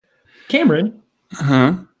Cameron,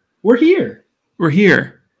 Huh? we're here. We're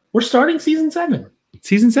here. We're starting season 7.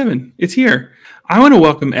 Season 7. It's here. I want to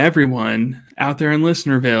welcome everyone out there in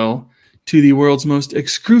Listenerville to the world's most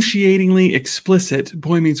excruciatingly explicit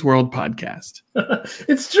Boy Meets World podcast.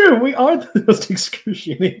 It's true. We are the most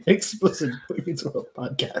excruciating, explicit Boy Meets World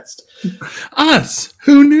podcast. Us.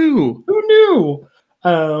 Who knew? Who knew?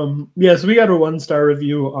 Yes, we got a 1-star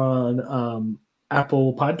review on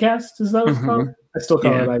Apple Podcasts. Is that what it's called? I still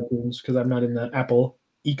call it iTunes because I'm not in the Apple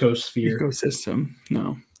ecosystem.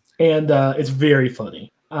 No. And it's very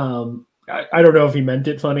funny. I don't know if he meant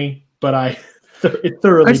it funny, but it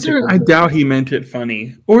thoroughly. I doubt he meant it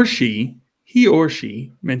funny, or she. He or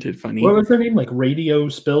she meant it funny. What was their name? Like Radio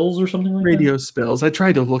Spills or something like that? Radio Spills. I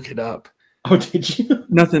tried to look it up. Oh, did you?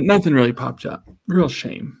 Nothing really popped up. Real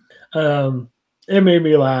shame. It made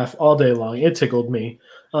me laugh all day long. It tickled me.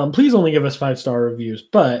 Please only give us 5-star reviews.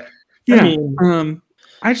 But yeah,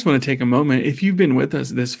 I just want to take a moment. If you've been with us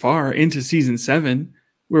this far into season 7,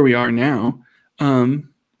 where we are now,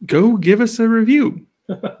 go give us a review.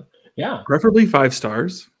 Yeah, preferably 5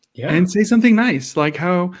 stars. Yeah, and say something nice, like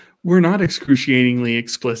how we're not excruciatingly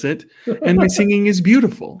explicit, and my singing is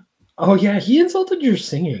beautiful. Oh yeah, he insulted your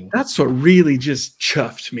singing. That's what really just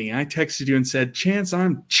chuffed me. I texted you and said, "Chance,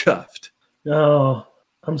 I'm chuffed." Oh,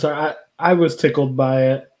 I'm sorry. I was tickled by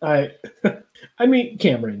it. I mean,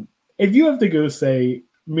 Cameron, if you have to go say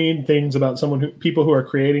mean things about people who are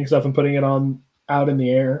creating stuff and putting it out in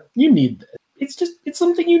the air, you need this. It's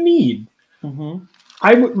something you need. Mm-hmm.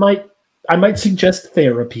 I might suggest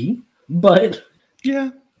therapy, but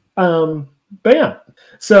yeah. But yeah.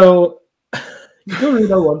 So go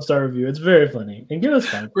read our 1-star review. It's very funny. And give us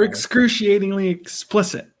 5. We're excruciatingly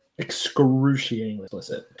explicit. Excruciatingly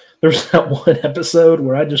explicit. There's that one episode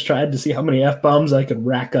where I just tried to see how many F-bombs I could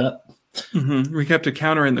rack up. Mm-hmm. We kept a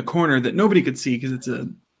counter in the corner that nobody could see because it's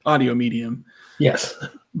an audio medium. Yes.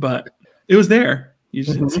 But it was there. You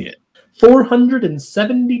just didn't see it.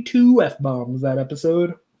 472 F-bombs that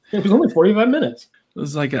episode. It was only 45 minutes. It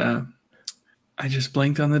was like I just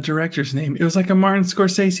blanked on the director's name. It was like a Martin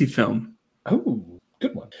Scorsese film. Oh,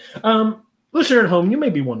 good one. Listener at home, you may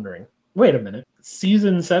be wondering, wait a minute,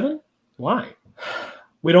 season 7? Why?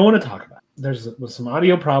 We don't want to talk about it. There's some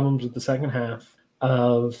audio problems with the second half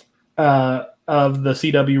of the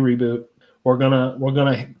CW reboot. We're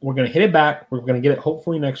gonna hit it back. We're gonna get it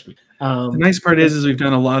hopefully next week. The nice part is we've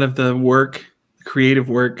done a lot of the work, creative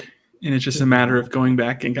work, and it's just a matter of going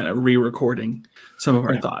back and kind of re-recording some of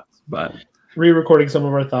our thoughts. But re-recording some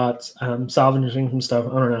of our thoughts, salvaging some stuff.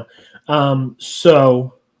 I don't know.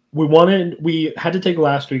 So we had to take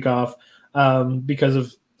last week off because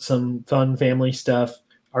of some fun family stuff.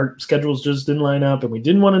 Our schedules just didn't line up, and we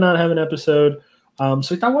didn't want to not have an episode. So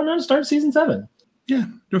we thought, why not start season 7? Yeah,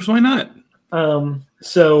 just why not?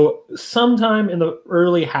 So sometime in the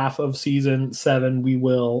early half of season 7, we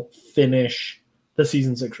will finish the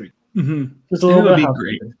season 6 read. Mm-hmm. Just a little bit of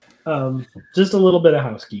housekeeping. Just a little bit of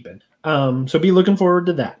housekeeping. So be looking forward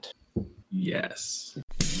to that. Yes.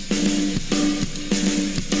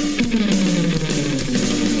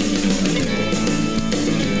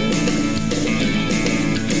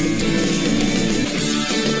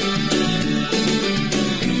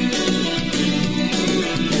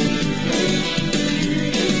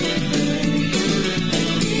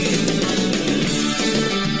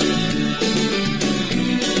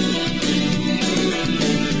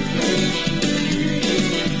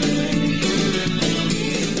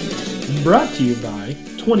 Brought to you by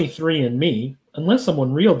 23andMe. Unless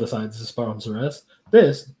someone real decides to sponsor us,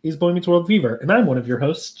 this is Boy Meets World Fever, and I'm one of your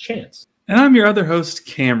hosts, Chance. And I'm your other host,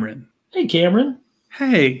 Cameron. Hey, Cameron.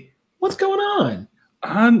 Hey. What's going on?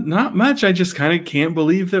 Not much. I just kind of can't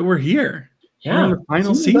believe that we're here. Yeah. We're in the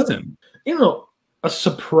final season. A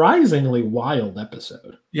surprisingly wild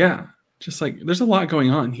episode. Yeah. Just like, there's a lot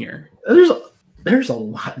going on here. There's a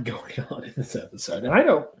lot going on in this episode, and I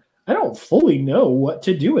don't fully know what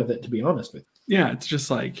to do with it, to be honest with you. Yeah, it's just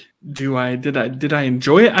like, did I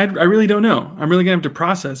enjoy it? I really don't know. I'm really gonna have to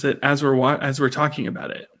process it as we're talking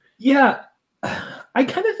about it. Yeah, I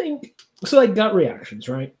kind of think so. Like gut reactions,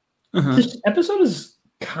 right? Uh-huh. This episode is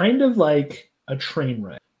kind of like a train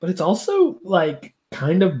wreck, but it's also like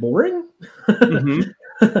kind of boring.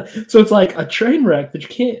 Mm-hmm. So it's like a train wreck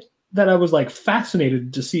that I was like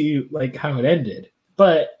fascinated to see like how it ended,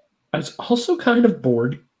 but I was also kind of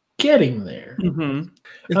bored getting there. Mm-hmm.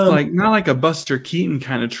 It's like not like a Buster Keaton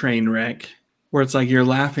kind of train wreck where it's like you're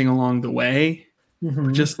laughing along the way,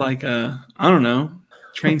 mm-hmm. Just like I don't know,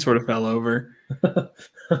 train sort of fell over.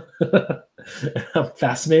 I'm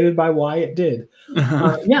fascinated by why it did.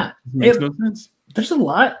 Uh-huh. Yeah, makes no sense. there's a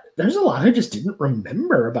lot I just didn't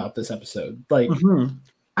remember about this episode. Like,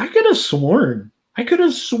 I could have sworn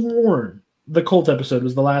the Colt episode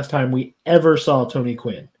was the last time we ever saw Tony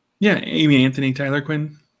Quinn. Yeah, you mean Anthony Tyler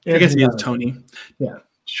Quinn? I guess he is Tony. Yeah.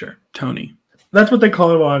 Sure, Tony. That's what they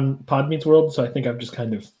call him on Pod Meets World, so I think I've just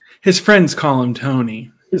kind of... His friends call him Tony.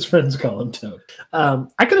 His friends call him Tony. I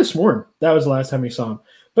could have sworn that was the last time we saw him.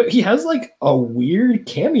 But he has, like, a weird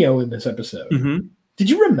cameo in this episode. Mm-hmm. Did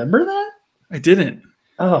you remember that? I didn't.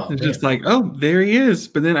 Oh, it's just like, oh, there he is.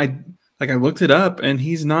 But then I looked it up, and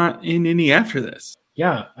he's not in any after this.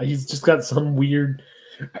 Yeah, he's just got some weird...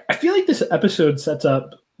 I feel like this episode sets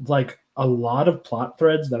up, like, a lot of plot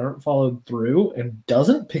threads that aren't followed through and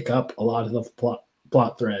doesn't pick up a lot of the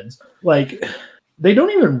plot threads. Like, they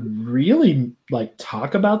don't even really, like,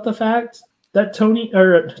 talk about the fact that Tony,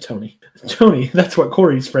 that's what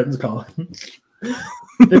Corey's friends call him.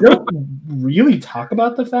 They don't really talk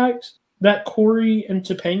about the fact that Corey and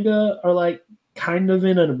Topanga are, like, kind of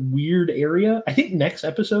in a weird area. I think next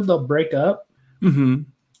episode they'll break up. Mm-hmm.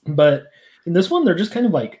 But in this one, they're just kind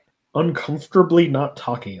of, like, uncomfortably not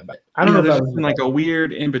talking about it. I don't know if that was like a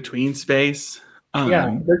weird in-between space.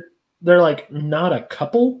 Yeah, they're like not a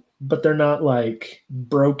couple, but they're not like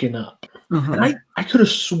broken up. And I could have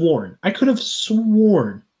sworn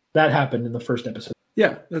that happened in the first episode.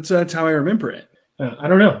 Yeah, that's how I remember it. I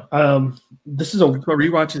don't know. This is what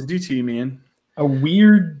rewatches do to you, man. A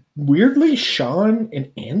weirdly Sean and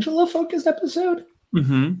Angela focused episode.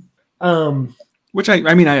 Which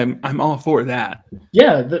I'm all for that.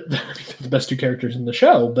 Yeah, the best two characters in the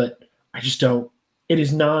show, but I just don't. It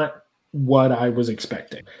is not what I was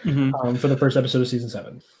expecting for the first episode of season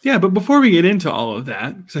 7. Yeah, but before we get into all of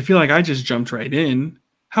that, because I feel like I just jumped right in.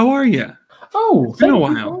 How are you? Oh, it's been a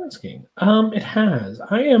while. For asking. It has.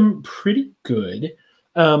 I am pretty good.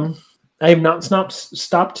 I have not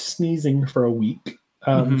stopped sneezing for a week.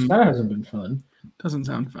 So that hasn't been fun. Doesn't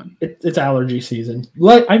sound fun. It's allergy season.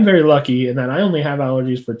 I'm very lucky in that I only have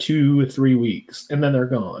allergies for 2 or 3 weeks, and then they're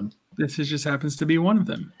gone. This just happens to be one of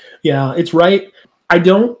them. Yeah, it's right. I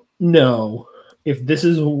don't know if this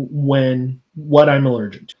is what I'm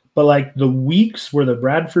allergic to, but like the weeks where the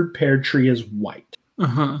Bradford pear tree is white.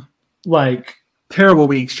 Like terrible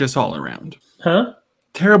weeks just all around. Huh?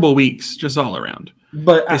 Terrible weeks just all around.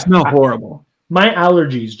 But they smell horrible. My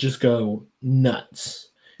allergies just go nuts.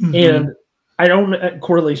 And I don't.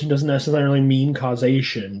 Correlation doesn't necessarily mean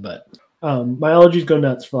causation, but my allergies go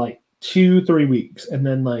nuts for like 2-3 weeks, and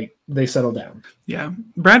then like they settle down. Yeah,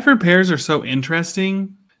 Bradford pears are so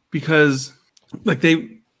interesting because like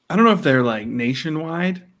I don't know if they're like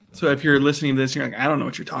nationwide. So if you're listening to this, you're like, I don't know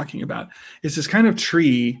what you're talking about. It's this kind of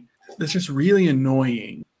tree that's just really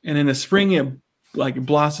annoying, and in the spring it like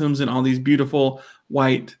blossoms and all these beautiful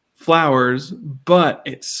white flowers, but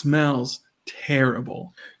it smells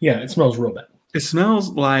terrible. Yeah, it smells real bad. It smells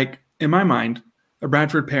like, in my mind, a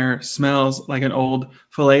Bradford pear smells like an old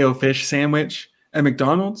Filet-O-Fish sandwich at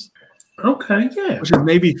McDonald's. Okay, yeah. Which is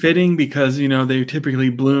maybe fitting because, they typically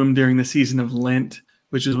bloom during the season of Lent,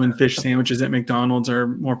 which is when fish sandwiches at McDonald's are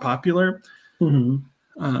more popular.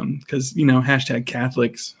 Because,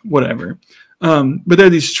 #Catholics, whatever. But there are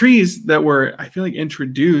these trees that were, I feel like,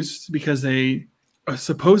 introduced because they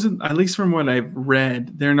supposed, at least from what I've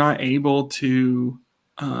read, they're not able to,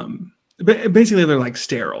 basically they're like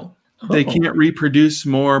sterile. They can't reproduce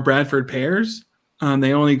more Bradford pears.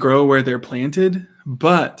 They only grow where they're planted.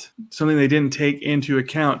 But something they didn't take into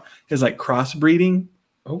account is like crossbreeding.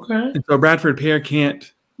 Okay. And so a Bradford pear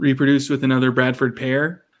can't reproduce with another Bradford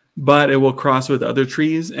pear, but it will cross with other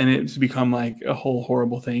trees, and it's become like a whole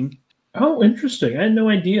horrible thing. Oh, interesting. I had no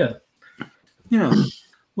idea. Yeah.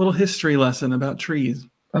 Little history lesson about trees.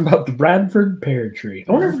 About the Bradford pear tree.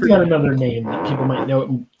 I wonder if it's got another name that people might know it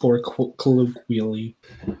for colloquially.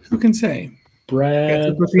 Who can say?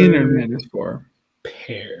 Bradford. That's what the internet is for.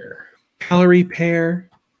 Pear. Calorie pear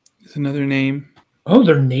is another name. Oh,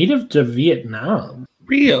 they're native to Vietnam.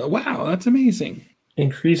 Real? Wow, that's amazing.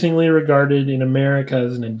 Increasingly regarded in America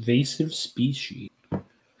as an invasive species. It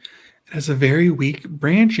has a very weak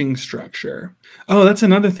branching structure. Oh, that's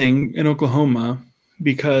another thing in Oklahoma,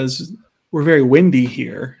 because we're very windy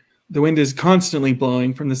here. The wind is constantly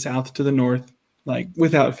blowing from the south to the north, like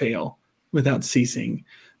without fail, without ceasing.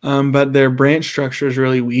 But their branch structure is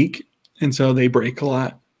really weak, and so they break a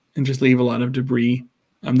lot and just leave a lot of debris.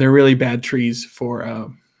 They're really bad trees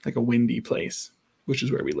for like a windy place, which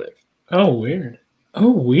is where we live. Oh, weird.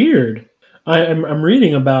 I'm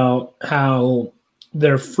reading about how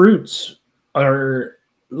their fruits are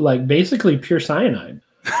like basically pure cyanide.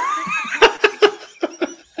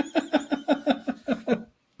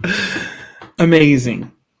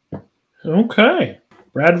 Amazing. Okay.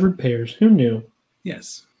 Bradford pears. Who knew?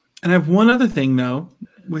 Yes. And I have one other thing, though,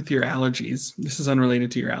 with your allergies. This is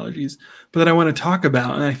unrelated to your allergies, but that I want to talk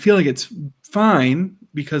about. And I feel like it's fine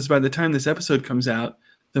because by the time this episode comes out,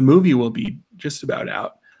 the movie will be just about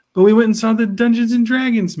out. But we went and saw the Dungeons and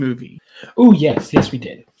Dragons movie. Oh, yes. Yes, we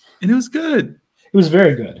did. And it was good. It was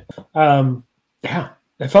very good. Yeah,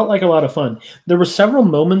 it felt like a lot of fun. There were several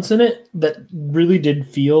moments in it that really did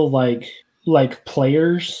feel like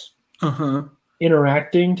players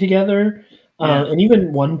interacting together. Yeah. And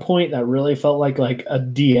even one point that really felt like a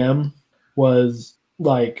DM was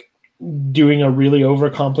like doing a really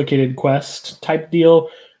overcomplicated quest type deal,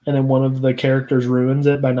 and then one of the characters ruins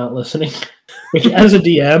it by not listening, which as a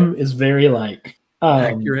DM is very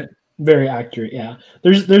Accurate. Very accurate, yeah.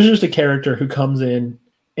 There's just a character who comes in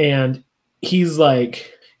and he's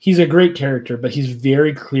a great character, but he's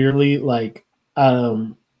very clearly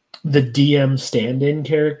the DM stand-in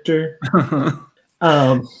character.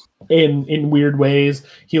 In weird ways.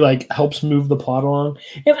 He helps move the plot along.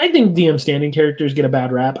 And I think DM stand-in characters get a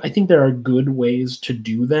bad rap. I think there are good ways to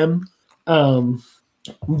do them.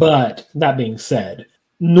 But that being said,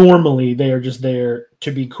 normally they are just there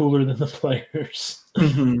to be cooler than the players.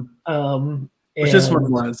 Which this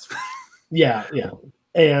one was. Yeah.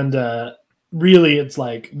 And really it's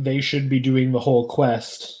like they should be doing the whole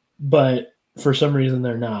quest, but for some reason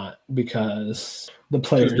they're not, because the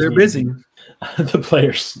players they're busy. The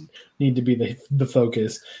players need to be the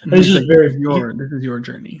focus. It's just this is your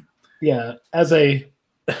journey. Yeah, as a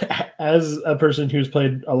person who's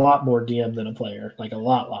played a lot more DM than a player, like a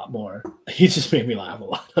lot more, he just made me laugh a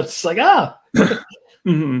lot. It's like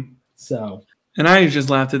So, and I just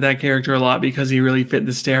laughed at that character a lot because he really fit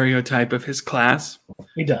the stereotype of his class.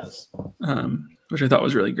 He does, which I thought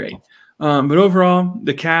was really great. But overall,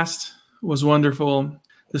 the cast was wonderful.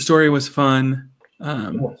 The story was fun.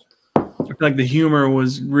 I feel like the humor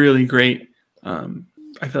was really great. I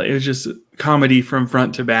feel like it was just comedy from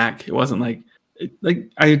front to back. It wasn't like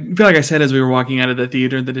I feel like I said as we were walking out of the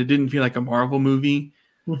theater that it didn't feel like a Marvel movie,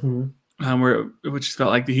 where it just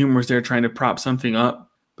felt like the humor was there trying to prop something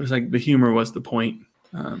up. But it's like the humor was the point.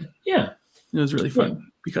 It was really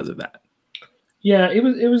fun because of that. Yeah,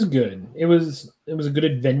 it was good. It was a good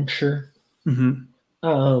adventure. I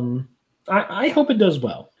hope it does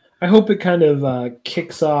well. I hope it kind of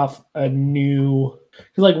kicks off a new,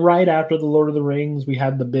 because right after the Lord of the Rings, we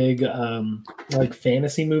had the big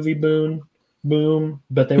fantasy movie boom,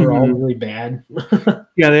 but they were all really bad.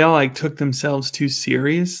 Yeah, they all took themselves too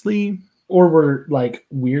seriously, or were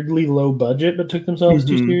weirdly low budget but took themselves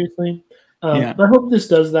too seriously. I hope this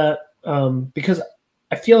does that, because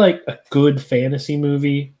I feel like a good fantasy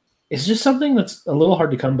movie is just something that's a little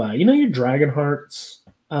hard to come by. Your Dragonhearts.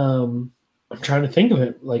 I'm trying to think of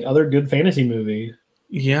it, other good fantasy movie.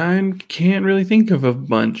 Yeah, I can't really think of a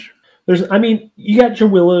bunch. You got your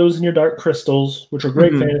Willows and your Dark Crystals, which are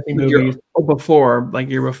great fantasy movies. Before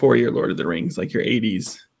your Lord of the Rings, your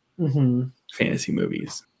 80s fantasy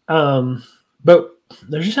movies. But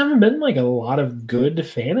there just haven't been a lot of good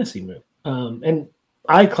fantasy movies. And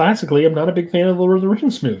I classically am not a big fan of the Lord of the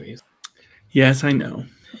Rings movies. Yes, I know.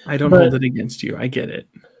 I don't hold it against you. I get it.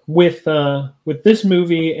 With this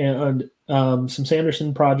movie and some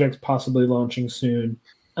Sanderson projects possibly launching soon.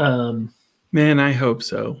 Man, I hope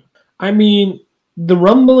so. The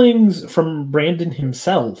rumblings from Brandon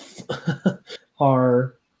himself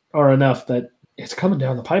are enough that it's coming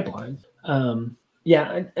down the pipeline.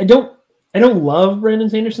 I don't love Brandon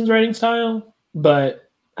Sanderson's writing style, but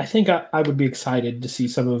I think I would be excited to see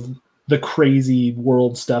some of the crazy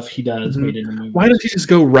world stuff he does made into movies. Why don't you just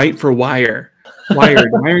go write for Wired? Why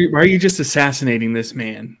are you just assassinating this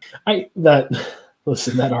man?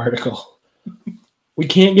 Listen, that article. We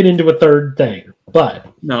can't get into a third thing,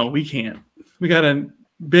 but no, we can't. We got a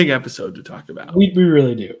big episode to talk about. We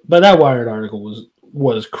really do. But that Wired article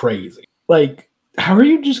was crazy. How are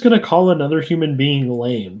you just going to call another human being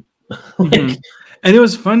lame? And it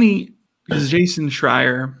was funny because Jason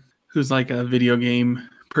Schreier, who's a video game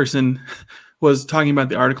person, was talking about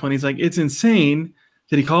the article, and he's like, it's insane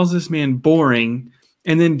that he calls this man boring,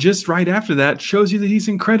 and then just right after that shows you that he's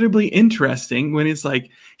incredibly interesting when it's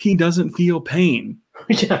he doesn't feel pain.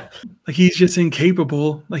 Yeah. He's just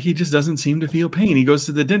incapable. He just doesn't seem to feel pain. He goes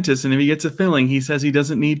to the dentist, and if he gets a filling, he says he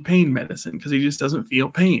doesn't need pain medicine because he just doesn't feel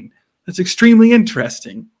pain. That's extremely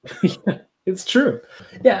interesting. Yeah, it's true.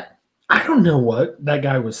 Yeah. I don't know what that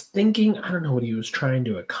guy was thinking. I don't know what he was trying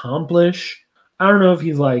to accomplish. I don't know if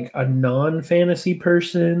he's a non-fantasy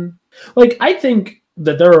person. I think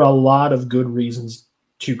that there are a lot of good reasons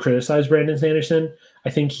to criticize Brandon Sanderson. I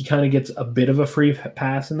think he kind of gets a bit of a free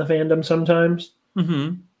pass in the fandom sometimes.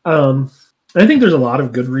 I think there's a lot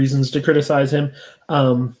of good reasons to criticize him,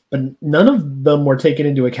 but none of them were taken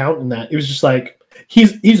into account in that. It was just like,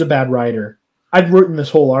 he's a bad writer. I've written this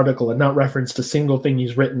whole article and not referenced a single thing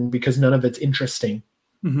he's written because none of it's interesting.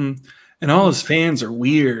 Mm-hmm. And all his fans are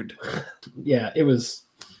weird. Yeah, it was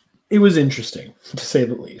interesting, to say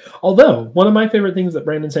the least. Although, one of my favorite things that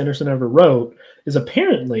Brandon Sanderson ever wrote is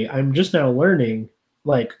apparently, I'm just now learning,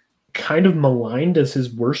 like, kind of maligned as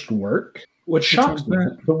his worst work, which shocks me.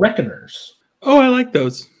 The Reckoners. Oh, I like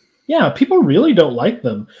those. Yeah, people really don't like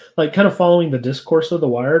them. Like, kind of following the discourse of the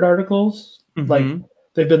Wired articles. Mm-hmm. Like,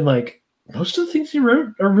 they've been like, most of the things he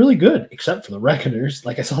wrote are really good, except for the Reckoners.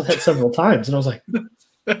 Like, I saw that several times, and I was like,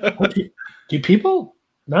 do people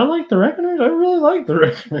not like the Reckoners? I really like the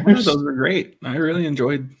Reckoners. Those were great. I really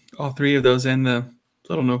enjoyed all three of those and the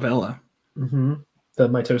little novella. Mm-hmm. The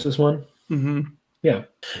mitosis one? Mm-hmm. Yeah,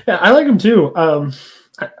 I like them too.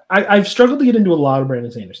 I've struggled to get into a lot of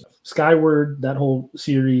Brandon Sanderson. Skyward, that whole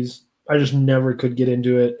series, I just never could get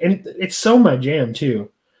into it. And it's so my jam too.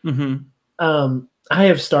 Mm-hmm. I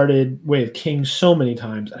have started Way of Kings so many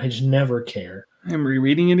times, and I just never care. I'm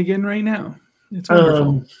rereading it again right now. It's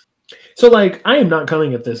wonderful. So, like, I am not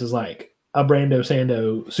coming at this as, like, a Brando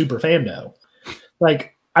Sando super fando.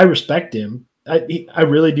 Like, I respect him. I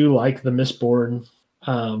really do like the Mistborn,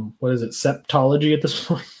 what is it, septology at this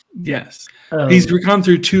point? Yes. He's gone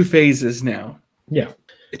through 2 phases now. Yeah.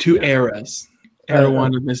 2 eras. Era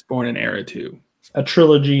 1 of Mistborn and Era 2. A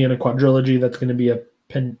trilogy and a quadrilogy that's going to be a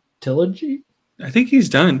pentilogy? I think he's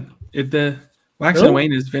done. The Wax and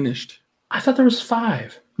Wayne is finished. I thought there was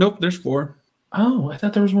 5. Nope, there's 4. Oh, I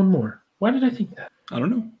thought there was one more. Why did I think that? I don't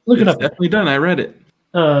know. Look it up. It's definitely done. I read it.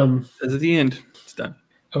 As at the end, it's done.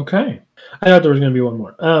 Okay. I thought there was going to be one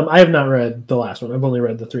more. I have not read the last one. I've only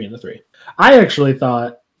read the 3 and the 3. I actually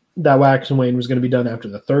thought that Wax and Wayne was going to be done after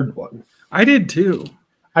the 3rd one. I did too.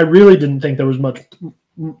 I really didn't think there was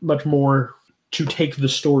much more to take the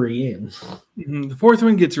story in. Mm-hmm. The 4th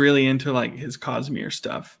one gets really into like his Cosmere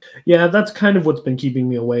stuff. Yeah, that's kind of what's been keeping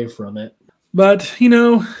me away from it. But, you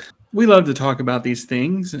know, we love to talk about these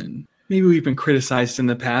things, and maybe we've been criticized in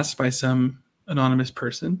the past by some anonymous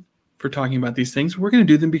person for talking about these things. We're going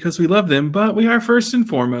to do them because we love them, but we are first and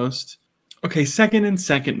foremost, second and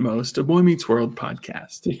second most, a Boy Meets World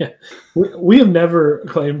podcast. Yeah, we have never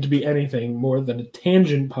claimed to be anything more than a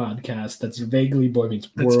tangent podcast that's vaguely Boy Meets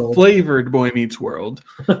World. It's flavored Boy Meets World.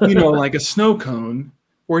 You know, like a snow cone,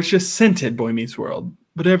 or it's just scented Boy Meets World,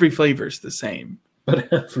 but every flavor's the same.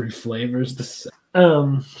 But every flavor's the same.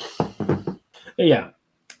 Yeah.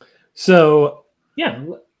 So, yeah.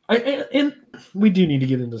 And we do need to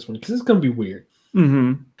get into this one because it's going to be weird.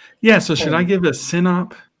 Mm-hmm. Yeah, so should I give a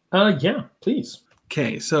synop? Yeah, please.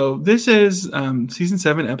 Okay, so this is season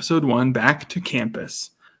 7, episode 1, Back to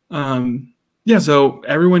Campus. So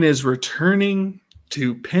everyone is returning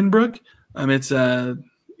to Pembroke. It's Corey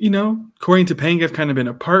and Topanga have kind of been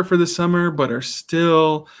apart for the summer, but are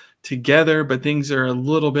still together, but things are a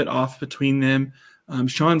little bit off between them.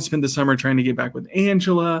 Sean spent the summer trying to get back with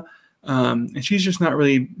Angela, and she's just not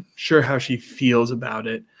really sure how she feels about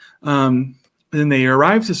it. Then they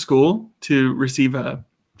arrive to school to receive a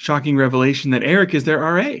shocking revelation that Eric is their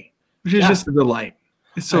RA, which is just a delight.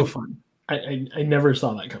 It's so fun. I never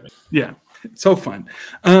saw that coming. Yeah, it's so fun.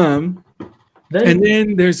 And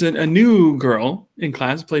then there's a new girl in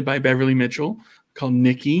class played by Beverly Mitchell called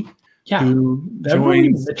Nikki. Yeah, Beverly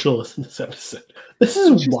Mitchell is in this episode. This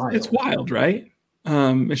is wild. It's wild, right?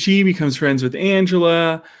 She becomes friends with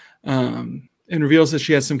Angela, and reveals that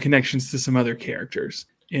she has some connections to some other characters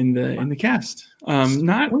in the cast.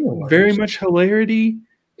 Not very much hilarity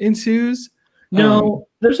ensues. No,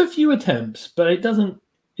 there's a few attempts, but it doesn't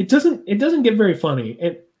get very funny.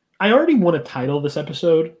 And I already want to title this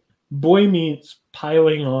episode "Boy Meets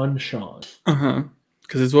Piling on Sean."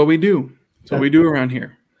 Because it's what we do. It's what we do around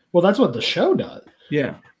here. Well, that's what the show does.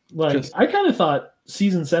 Yeah. I kind of thought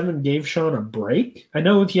season 7 gave Sean a break. I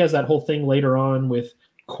know he has that whole thing later on with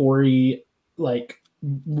Corey, like,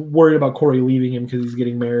 worried about Corey leaving him because he's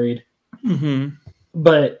getting married. Mm-hmm.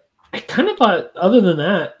 But I kind of thought, other than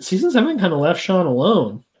that, season 7 kind of left Sean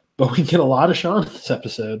alone. But we get a lot of Sean in this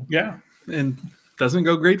episode. Yeah. And doesn't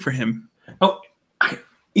go great for him. Oh,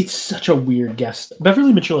 it's such a weird guest.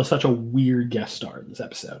 Beverly Mitchell is such a weird guest star in this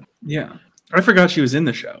episode. Yeah. I forgot she was in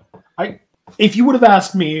the show. If you would have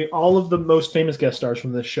asked me all of the most famous guest stars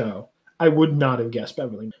from this show, I would not have guessed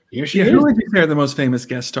Beverly. Here she is. Who would you say are the most famous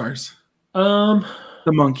guest stars? The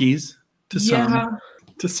Monkees. To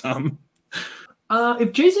some.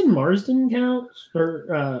 If Jason Marsden counts,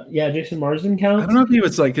 Jason Marsden counts. I don't know if he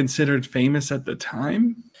was considered famous at the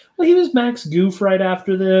time. Well, he was Max Goof right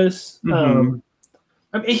after this. Mm-hmm.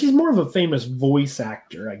 I mean, he's more of a famous voice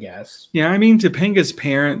actor, I guess. Yeah, I mean, Topanga's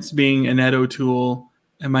parents being Annette O'Toole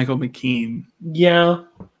and Michael McKean. Yeah,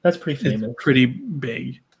 that's pretty famous. It's pretty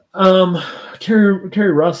big.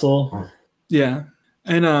 Kerry Russell. Yeah,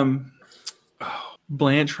 and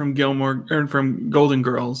Blanche from from Golden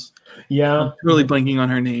Girls. Yeah, I'm really blanking on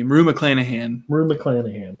her name. Rue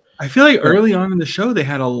McClanahan. I feel like early on in the show they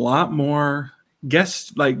had a lot more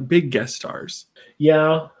big guest stars.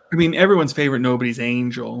 Yeah. I mean, everyone's favorite Nobody's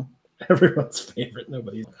Angel. Everyone's favorite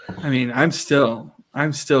Nobody's. I mean, I'm still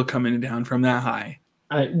coming down from that high.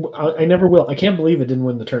 I never will. I can't believe it didn't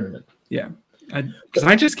win the tournament. Yeah, because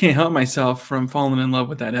I just can't help myself from falling in love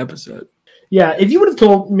with that episode. Yeah, if you would have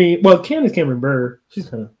told me, well, Candace Cameron Bure, she's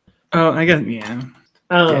kind of. Oh, I guess yeah.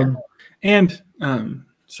 And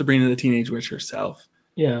Sabrina the Teenage Witch herself.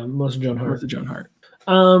 Yeah, Melissa Joan Hart.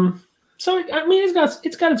 So I mean,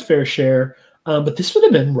 it's got its fair share. But this would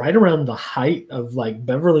have been right around the height of like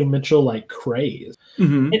Beverly Mitchell like craze.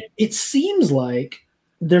 Mm-hmm. It seems like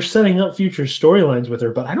they're setting up future storylines with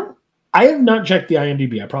her, but I have not checked the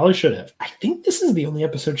IMDb. I probably should have. I think this is the only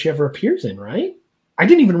episode she ever appears in, right? I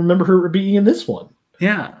didn't even remember her being in this one.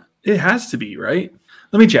 Yeah, it has to be, right?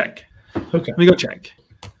 Let me check. Okay. Let me go check.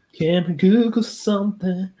 Cameron Google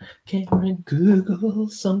something.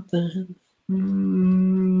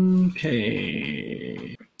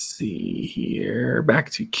 Okay. Let's see here.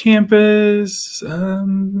 Back to campus.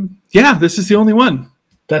 Yeah, this is the only one.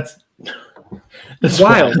 That's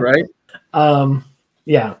wild, right?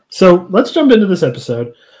 Yeah. So let's jump into this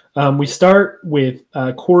episode. We start with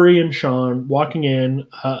Corey and Sean walking in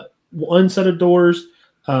one set of doors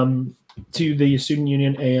to the student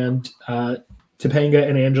union, and Topanga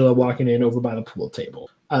and Angela walking in over by the pool table.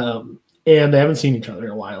 And they haven't seen each other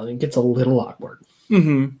in a while, and it gets a little awkward.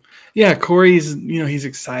 Mm-hmm. Yeah, Corey's, he's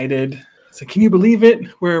excited. He's like, can you believe it?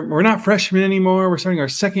 We're not freshmen anymore. We're starting our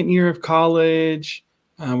second year of college.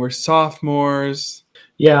 We're sophomores.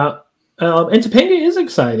 Yeah. And Topanga is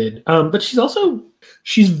excited. But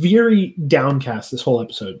she's very downcast this whole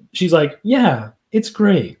episode. She's like, yeah, it's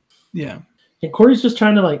great. Yeah. And Corey's just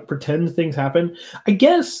trying to like pretend things happen. I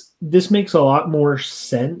guess this makes a lot more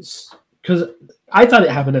sense because I thought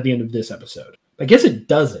it happened at the end of this episode. I guess it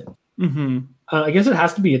doesn't. Mm-hmm. I guess it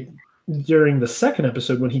has to be during the second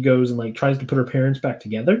episode when he goes and like tries to put her parents back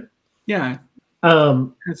together. Yeah.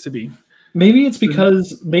 Has to be. Maybe it's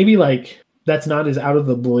because like that's not as out of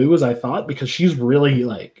the blue as I thought, because she's really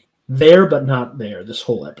like there but not there this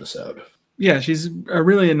whole episode. Yeah, she's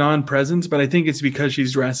really a non-presence, but I think it's because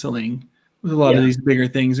she's wrestling with a lot of these bigger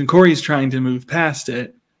things, and Corey's trying to move past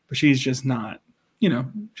it, but she's just not,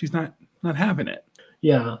 she's not having it.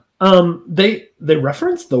 Yeah. They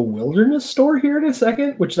reference the Wilderness Store here in a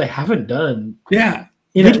second, which they haven't done. Yeah.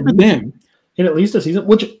 Good for them. In at least a season,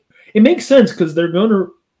 which it makes sense because they're going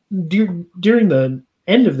to during the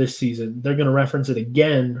end of this season, they're going to reference it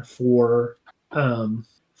again for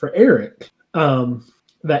Eric.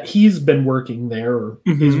 That he's been working there or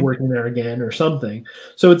is working there again or something.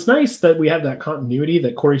 So it's nice that we have that continuity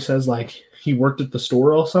that Corey says, like, he worked at the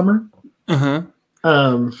store all summer. Uh-huh.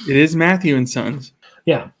 It is Matthew and Sons.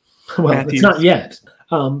 Yeah. Well, Matthews. It's not yet.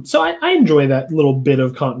 So I enjoy that little bit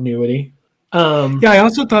of continuity. I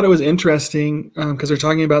also thought it was interesting because they're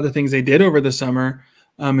talking about the things they did over the summer.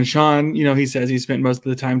 And Sean, he says he spent most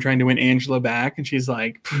of the time trying to win Angela back. And she's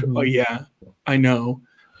like, oh, yeah, I know.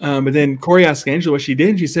 But then Corey asked Angela what she did.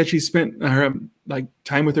 And she said she spent her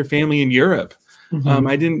time with her family in Europe. Mm-hmm.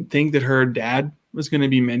 I didn't think that her dad was going to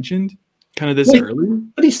be mentioned kind of this early.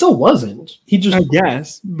 But he still wasn't. He just... I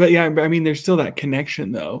guess. But yeah, I mean, there's still that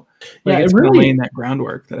connection, though. It's really laying that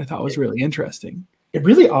groundwork that I thought was really interesting. It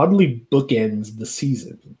really oddly bookends the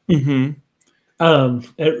season. Mm-hmm.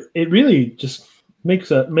 It really just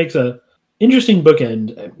makes a interesting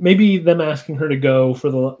bookend. Maybe them asking her to go for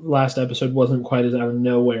the last episode wasn't quite as out of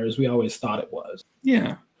nowhere as we always thought it was.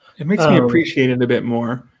 Yeah. It makes me appreciate it a bit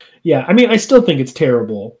more. Yeah. I mean, I still think it's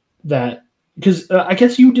terrible that, because I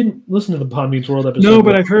guess you didn't listen to the Pod Meets World episode. No,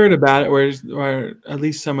 but I've heard about it where at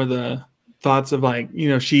least some of the thoughts of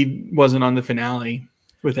she wasn't on the finale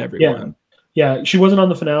with everyone. Yeah, she wasn't on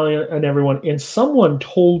the finale and everyone, and someone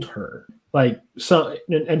told her, and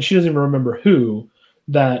she doesn't even remember who,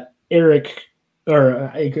 that Eric,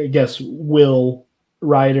 or I guess Will,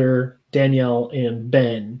 Ryder, Danielle, and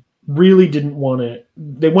Ben really didn't want it.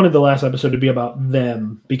 They wanted the last episode to be about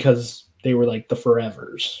them because they were like the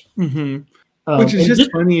forevers. Mm-hmm. Which is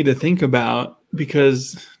just funny to think about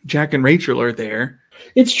because Jack and Rachel are there.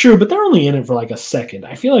 It's true, but they're only in it for like a second.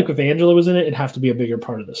 I feel like if Angela was in it, it'd have to be a bigger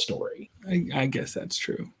part of the story. I guess that's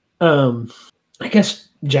true. I guess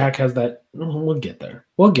Jack has that. We'll get there.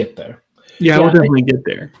 Yeah, we'll definitely get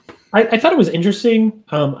there. I thought it was interesting.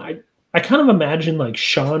 I kind of imagine like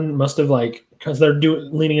Sean must have like, because they're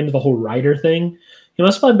leaning into the whole writer thing. He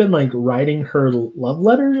must have been like writing her love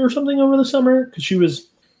letters or something over the summer because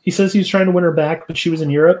he says he's trying to win her back, but she was in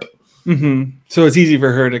Europe. Mm-hmm. So it's easy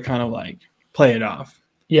for her to kind of like play it off.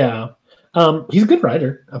 Yeah. He's a good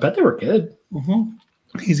writer. I bet they were good.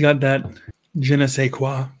 Mm-hmm. He's got that je ne sais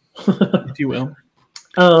quoi, if you will.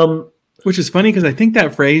 Which is funny because I think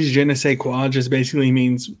that phrase je ne sais quoi just basically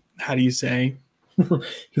means, how do you say?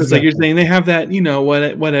 It's like you're saying they have that,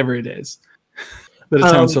 whatever it is. But it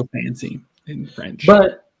sounds so fancy in French.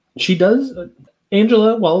 But she does,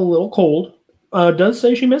 Angela, while a little cold, does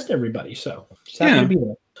say she missed everybody. So she's happy to be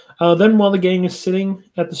there. Then while the gang is sitting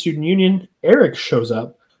at the student union, Eric shows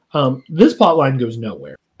up. This plot line goes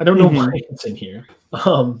nowhere. I don't know why it's in here.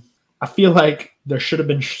 I feel like there should have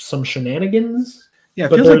been some shenanigans. Yeah, it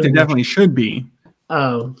feels like there definitely should be.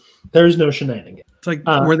 There's no shenanigans. It's like,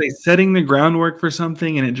 were they setting the groundwork for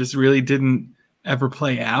something and it just really didn't ever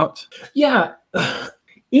play out? Yeah.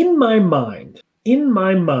 In my mind,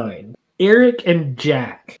 Eric and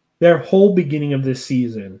Jack, their whole beginning of this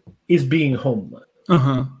season is being homeless.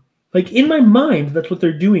 Uh-huh. Like, in my mind, that's what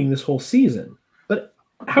they're doing this whole season. But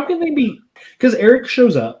how can they be? Because Eric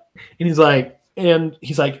shows up and he's like,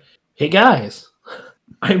 hey guys,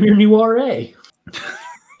 I'm your new RA.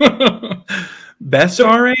 Best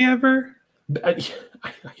RA ever? I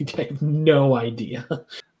have no idea.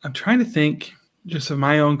 I'm trying to think just of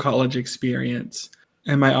my own college experience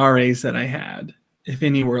and my RAs that I had, if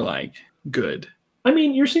any were like good. I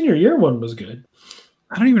mean, your senior year one was good.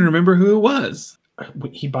 I don't even remember who it was.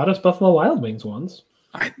 He bought us Buffalo Wild Wings once.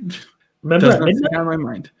 Remember? Does not stick out of my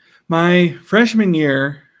mind. My freshman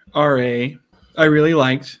year RA, I really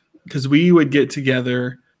liked because we would get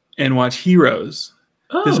together and watch Heroes.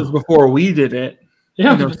 Oh. This was before we did it.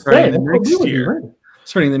 Yeah, starting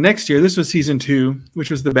the next year. This was season 2, which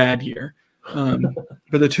was the bad year.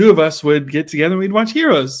 But the two of us would get together and we'd watch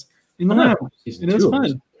Heroes in the lab. And it was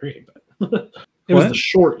fun. It was the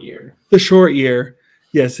short year. The short year.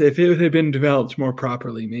 Yes, if it had been developed more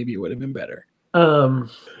properly, maybe it would have been better.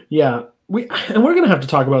 Yeah. We're going to have to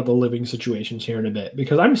talk about the living situations here in a bit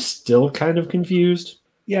because I'm still kind of confused.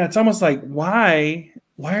 Yeah, it's almost like why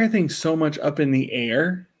are things so much up in the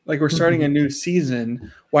air? Like we're starting a new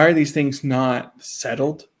season. Why are these things not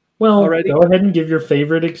settled? Well, already? Go ahead and give your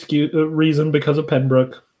favorite reason because of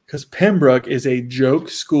Pembroke. Because Pembroke is a joke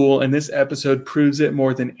school, and this episode proves it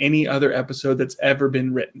more than any other episode that's ever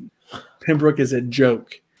been written. Pembroke is a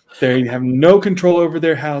joke. They have no control over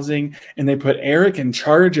their housing, and they put Eric in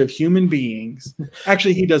charge of human beings.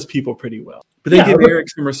 Actually, he does people pretty well. But they give Eric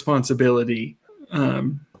some responsibility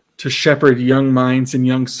to shepherd young minds and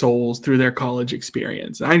young souls through their college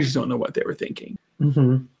experience. I just don't know what they were thinking.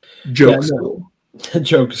 Mm-hmm. Joke school.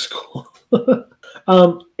 Joke school.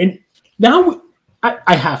 And now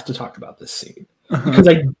I have to talk about this scene because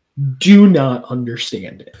I do not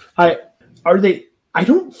understand it. I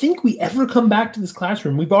don't think we ever come back to this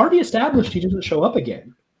classroom. We've already established he doesn't show up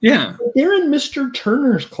again. Yeah. They're in Mr.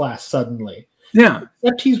 Turner's class suddenly. Yeah.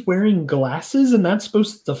 Except he's wearing glasses and that's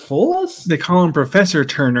supposed to fool us? They call him Professor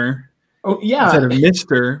Turner. Oh, yeah. Instead of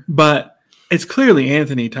Mr., but it's clearly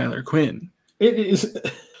Anthony Tyler Quinn. It is.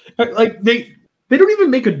 Like, they don't even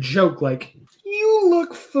make a joke like, you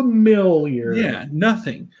look familiar. Yeah,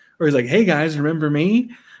 nothing. Or he's like, hey guys, remember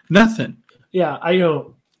me? Nothing. Yeah, I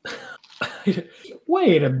don't.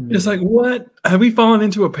 Wait a minute. It's like, what? Have we fallen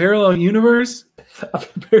into a parallel universe? A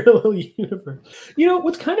parallel universe. You know,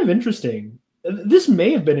 what's kind of interesting, this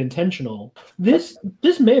may have been intentional. This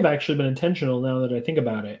may have actually been intentional now that I think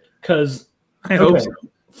about it. Because I hope so.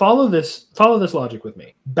 Follow this logic with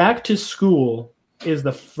me. Back to School is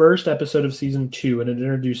the first episode of season 2, and it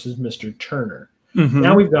introduces Mr. Turner. Mm-hmm.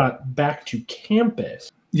 Now we've got Back to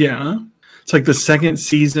Campus. Yeah. It's like the second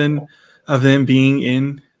season of them being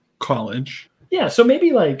in college. Yeah, so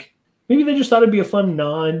maybe they just thought it'd be a fun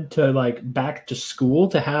nod to like Back to School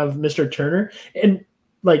to have Mr. Turner, and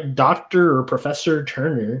like Dr. or Professor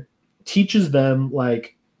Turner teaches them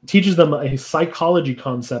a psychology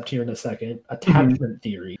concept here in a second, attachment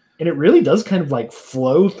theory. And it really does kind of like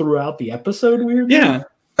flow throughout the episode weirdly. Yeah.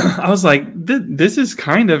 I was like, this is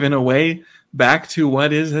kind of in a way back to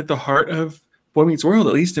what is at the heart of Boy Meets World,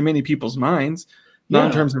 at least in many people's minds, not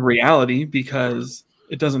in terms of reality, because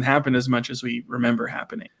it doesn't happen as much as we remember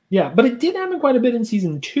happening. Yeah, but it did happen quite a bit in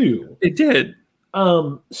season 2. It did.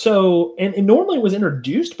 So normally it was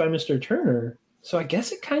introduced by Mr. Turner, so I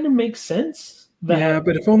guess it kind of makes sense. But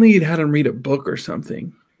if only you'd had him read a book or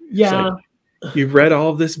something. Yeah. Like, you've read all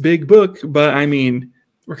of this big book, but I mean,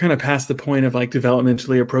 we're kind of past the point of like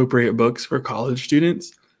developmentally appropriate books for college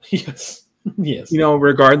students. Yes. Yes.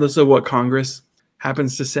 Regardless of what Congress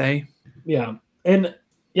happens to say. Yeah. And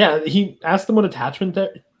yeah, he asked them what attachment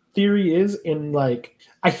theory is. And like,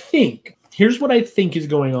 here's what I think is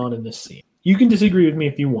going on in this scene. You can disagree with me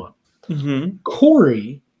if you want. Mm-hmm.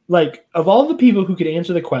 Corey, like, of all the people who could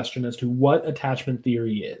answer the question as to what attachment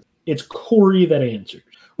theory is, it's Corey that answers,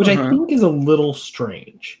 which I think is a little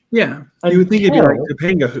strange. Yeah. You would think it'd be like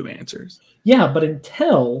Topanga who answers. Yeah, but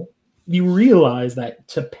until you realize that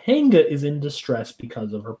Topanga is in distress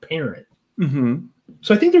because of her parent. Mm-hmm.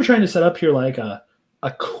 So I think they're trying to set up here like a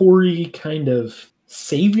Corey kind of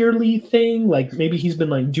saviorly thing. Like maybe he's been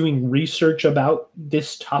like doing research about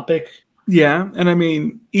this topic. Yeah. And I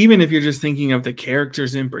mean, even if you're just thinking of the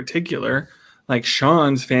characters in particular, like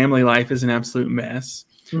Sean's family life is an absolute mess.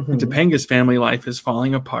 Mm-hmm. And Topanga's family life is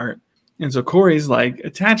falling apart. And so Corey's like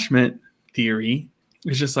attachment theory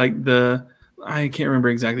is just like I can't remember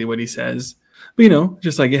exactly what he says, but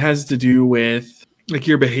just like it has to do with like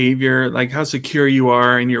your behavior, like how secure you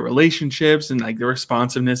are in your relationships and like the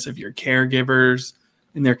responsiveness of your caregivers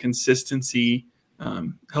and their consistency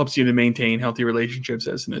helps you to maintain healthy relationships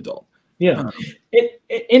as an adult. Yeah.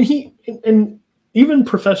 And even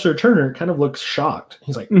Professor Turner kind of looks shocked.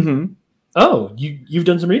 He's like, mm-hmm. Oh, you've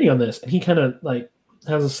done some reading on this. And he kind of like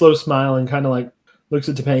has a slow smile and kind of like looks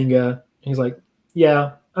at Topanga. And he's like,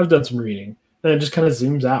 yeah, I've done some reading. And it just kind of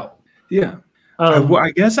zooms out. Yeah.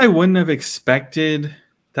 I guess I wouldn't have expected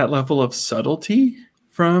that level of subtlety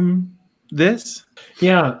from this.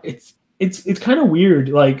 Yeah, it's kind of weird.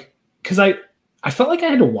 Like, because I felt like I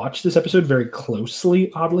had to watch this episode very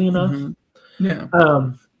closely, oddly enough. Mm-hmm.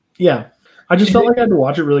 Yeah. Yeah. I just felt like I had to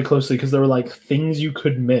watch it really closely because there were like things you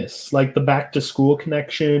could miss, like the back to school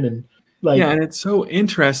connection and like. Yeah, and it's so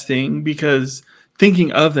interesting because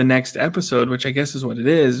thinking of the next episode, which I guess is what it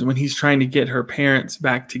is, when he's trying to get her parents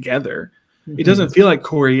back together, mm-hmm. It doesn't feel like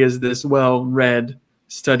Corey is this well-read,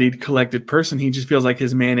 studied, collected person. He just feels like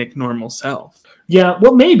his manic, normal self. Yeah,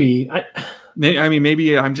 well, maybe.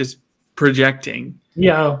 Maybe I'm just projecting.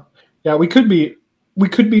 Yeah, we could be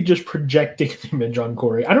just projecting an image on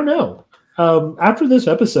Corey. I don't know. After this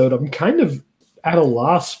episode, I'm kind of at a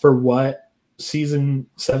loss for what season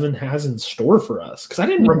 7 has in store for us because I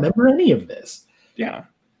didn't remember any of this. Yeah.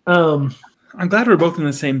 I'm glad we're both in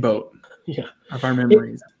the same boat. Yeah. Of our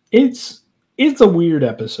memories. It's a weird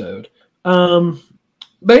episode. But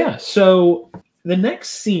yeah, so the next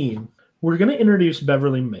scene, we're going to introduce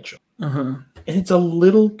Beverly Mitchell. Uh-huh. And it's a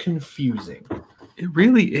little confusing. It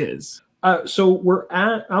really is. So we're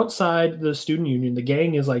outside the student union. The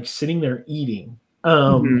gang is like sitting there eating.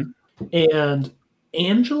 And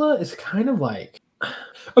Angela is kind of like,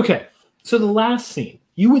 okay, so the last scene,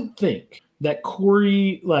 you would think that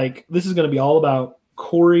Corey, like, this is going to be all about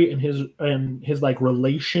Corey and his like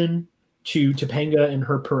relation to Topanga and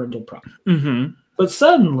her parental problem. Mm-hmm. But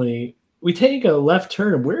suddenly we take a left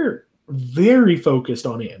turn and we're very focused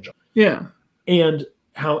on Angela. Yeah. And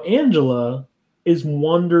how Angela is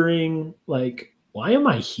wondering, like, why am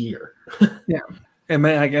I here? Yeah. Am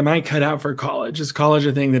I cut out for college? Is college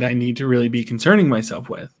a thing that I need to really be concerning myself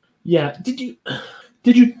with? Yeah. Did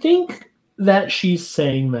you think that she's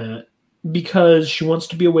saying that because she wants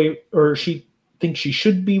to be away, or she thinks she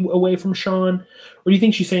should be away from Sean? Or do you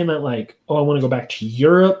think she's saying that like, oh, I want to go back to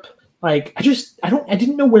Europe? Like, I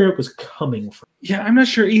didn't know where it was coming from. Yeah, I'm not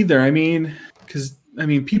sure either. Because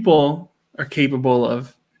people are capable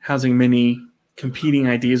of housing many competing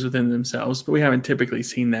ideas within themselves, but we haven't typically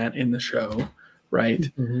seen that in the show, right?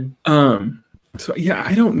 Mm-hmm. So yeah,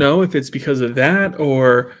 I don't know if it's because of that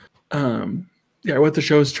or what the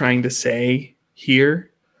show's trying to say here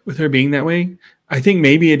with her being that way. I think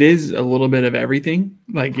maybe it is a little bit of everything.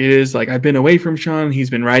 Like it is like I've been away from Sean. He's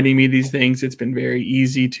been writing me these things. It's been very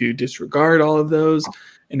easy to disregard all of those.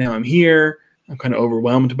 And now I'm here. I'm kind of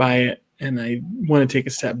overwhelmed by it. And I want to take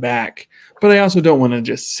a step back. But I also don't want to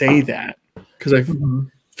just say that because I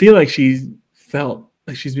feel like she's felt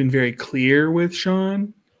like she's been very clear with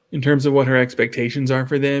Sean in terms of what her expectations are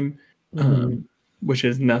for them, which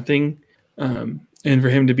is nothing. And for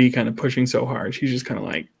him to be kind of pushing so hard, she's just kind of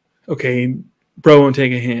like, okay, bro won't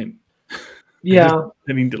take a hint. Yeah.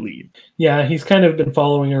 I need to leave. Yeah, he's kind of been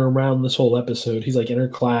following her around this whole episode. He's like in her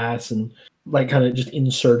class and like kind of just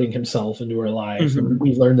inserting himself into her life. Mm-hmm. And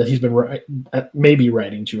we've learned that he's been maybe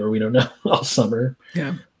writing to her, we don't know, all summer.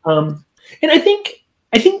 Yeah. And I think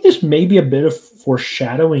this may be a bit of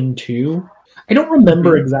foreshadowing too. I don't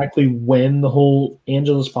remember exactly when the whole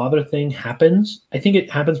Angela's father thing happens. I think it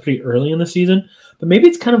happens pretty early in the season, but maybe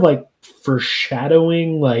it's kind of like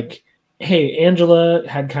foreshadowing like hey, Angela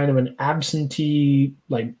had kind of an absentee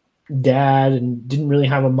like dad and didn't really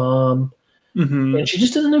have a mom, and she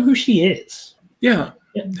just doesn't know who she is. Yeah,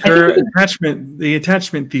 the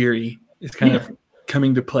attachment theory is kind of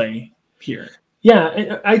coming to play here. Yeah,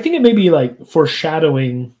 and I think it may be like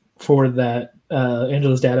foreshadowing for that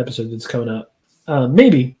Angela's dad episode that's coming up.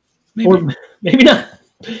 Maybe, or maybe not,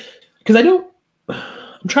 because I'm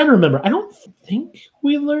trying to remember. I don't think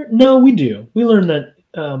we learned. No, we do. We learned that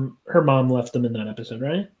her mom left them in that episode,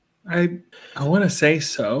 right? I want to say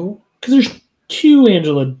so. Because there's 2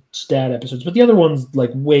 Angela's dad episodes, but the other one's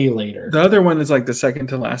like way later. The other one is like the second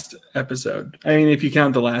to last episode. I mean, if you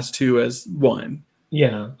count the last 2 as one.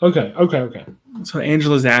 Yeah. Okay. So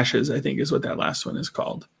Angela's Ashes, I think, is what that last one is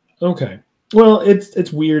called. Okay. Well,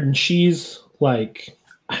 it's weird, and she's like,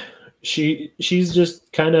 she's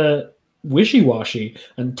just kind of wishy-washy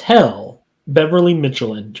until Beverly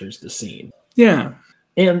Mitchell enters the scene. Yeah.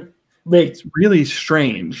 And like, it's really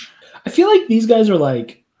strange. I feel like these guys are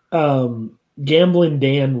like Gambling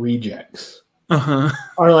Dan rejects. Are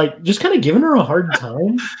like just kind of giving her a hard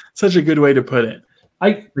time. Such a good way to put it.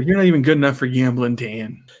 You're not even good enough for Gambling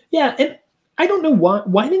Dan. Yeah, and I don't know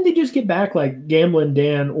why didn't they just get back like Gambling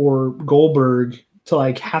Dan or Goldberg to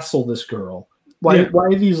like hassle this girl? Why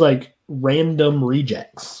are these like random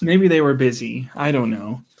rejects? Maybe they were busy. I don't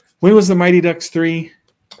know. When was the Mighty Ducks 3?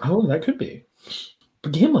 Oh, that could be.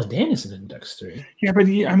 But Gambling Dan isn't in Ducks 3. Yeah, but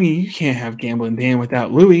I mean, you can't have Gambling Dan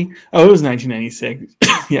without Louie. Oh, it was 1996.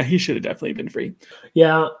 Yeah, he should have definitely been free.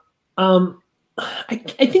 Yeah. I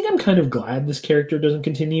think I'm kind of glad this character doesn't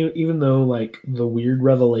continue, even though like the weird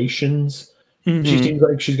revelations, she seems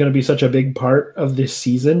like she's going to be such a big part of this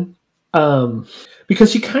season.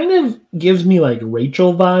 Because she kind of gives me like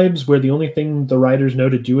Rachel vibes, where the only thing the writers know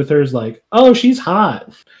to do with her is like, oh, she's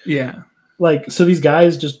hot. Yeah. Like, so these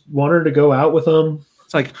guys just want her to go out with them.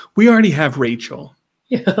 It's like, we already have Rachel.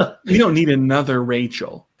 Yeah. We don't need another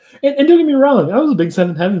Rachel. And don't get me wrong, I was a big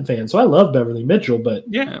Seventh Heaven fan, so I love Beverly Mitchell, but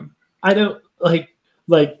yeah, I don't like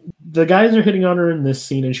the guys are hitting on her in this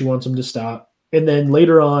scene and she wants them to stop. And then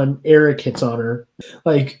later on, Eric hits on her.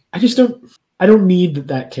 Like, I don't need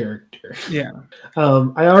that character. Yeah.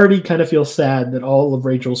 I already kind of feel sad that all of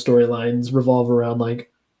Rachel's storylines revolve around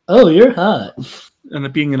like, oh, you're hot. And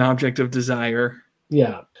it being an object of desire.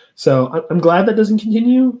 Yeah. So I'm glad that doesn't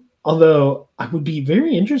continue, although I would be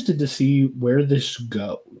very interested to see where this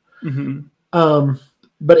goes.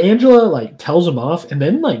 But Angela like tells him off and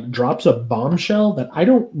then like drops a bombshell that I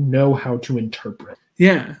don't know how to interpret.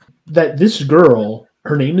 Yeah. That this girl,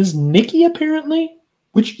 her name is Nikki apparently,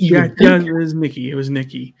 which it was Nikki. It was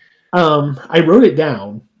Nikki. I wrote it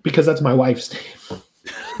down because that's my wife's name.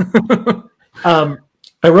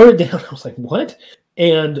 I wrote it down. I was like, what?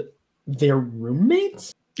 And they're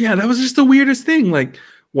roommates? Yeah, that was just the weirdest thing. Like,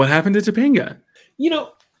 what happened to Topanga? You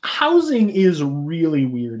know, housing is really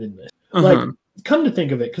weird in this. Like, come to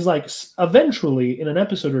think of it, because like eventually in an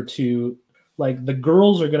episode or two, like the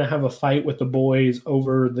girls are going to have a fight with the boys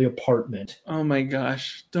over the apartment. Oh my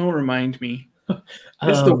gosh. Don't remind me.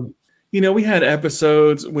 We had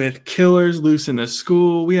episodes with killers loose in the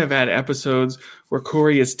school. We have had episodes where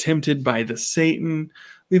Corey is tempted by the Satan.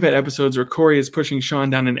 We've had episodes where Corey is pushing Sean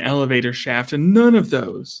down an elevator shaft, and none of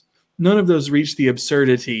those reach the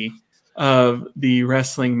absurdity of the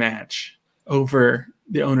wrestling match over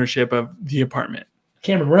the ownership of the apartment.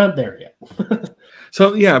 Cameron, we're not there yet.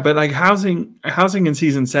 So yeah, but like housing in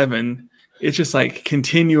season 7, it's just like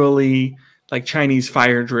continually like Chinese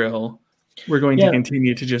fire drill. We're going to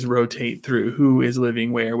continue to just rotate through who is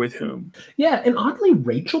living where with whom. Yeah, and oddly,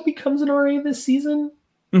 Rachel becomes an RA this season.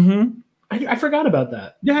 I forgot about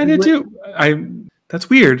that. Yeah, I did too. That's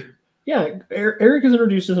weird. Yeah, Eric is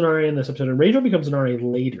introduced as an RA in this episode, and Rachel becomes an RA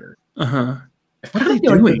later. What are they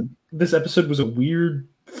doing? Like this episode was a weird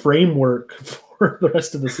framework for the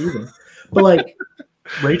rest of the season. But like,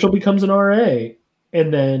 Rachel becomes an RA,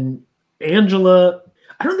 and then Angela.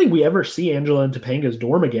 I don't think we ever see Angela in Topanga's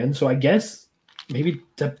dorm again, so I guess maybe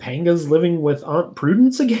Topanga's living with Aunt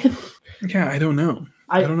Prudence again. Yeah, I don't know.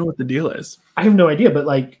 I don't know what the deal is. I have no idea, but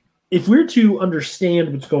like, if we're to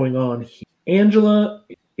understand what's going on here, Angela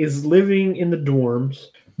is living in the dorms.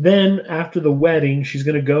 Then after the wedding, she's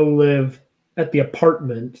going to go live at the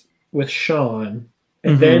apartment with Sean.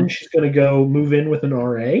 And then she's going to go move in with an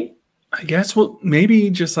RA. I guess, well,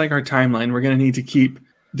 maybe just like our timeline, we're going to need to keep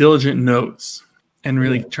diligent notes and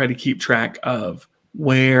really try to keep track of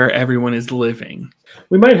where everyone is living.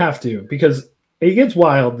 We might have to, because it gets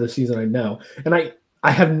wild this season, I know. And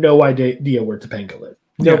I have no idea where Topanga lives.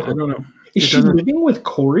 No, I don't know. Is she living with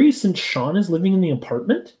Corey since Sean is living in the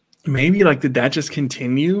apartment? Maybe like did that just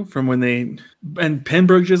continue from when and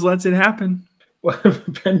Pembroke just lets it happen? Well,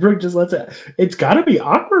 Pembroke just lets it. It's got to be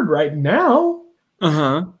awkward right now.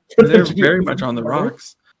 They're very much on the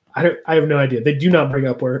rocks. I have no idea. They do not bring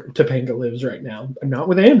up where Topanga lives right now. Not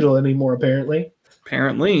with Angela anymore, apparently.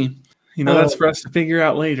 Apparently. That's for us to figure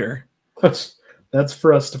out later. That's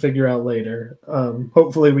for us to figure out later.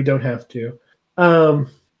 Hopefully we don't have to.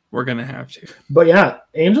 We're going to have to. But yeah,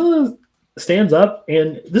 Angela stands up,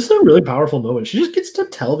 and this is a really powerful moment. She just gets to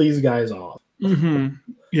tell these guys off.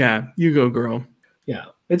 Yeah, you go, girl. Yeah,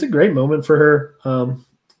 it's a great moment for her.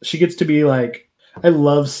 She gets to be like, I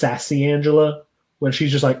love sassy Angela when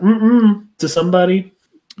she's just like, to somebody.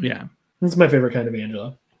 Yeah. That's my favorite kind of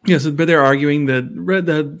Angela. Yeah, but they're arguing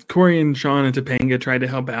that Corey and Sean and Topanga tried to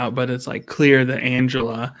help out, but it's like clear that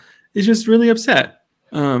Angela is just really upset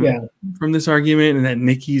from this argument, and that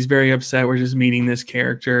Nikki's very upset. We're just meeting this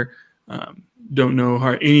character. Don't know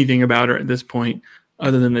anything about her at this point,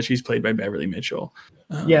 other than that she's played by Beverly Mitchell.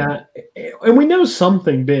 And we know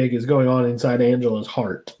something big is going on inside Angela's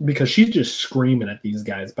heart because she's just screaming at these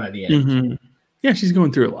guys by the end. Yeah, she's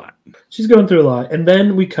going through a lot. And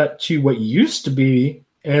then we cut to what used to be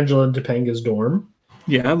Angela and Topanga's dorm.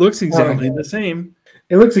 Yeah, it looks exactly the same.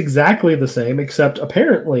 It looks exactly the same, except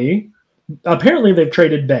apparently they've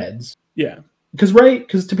traded beds. Yeah. Because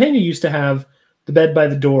Topanga used to have the bed by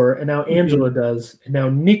the door, and now Angela does, and now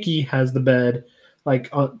Nikki has the bed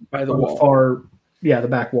like by the wall. The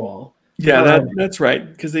back wall. Yeah, that's right,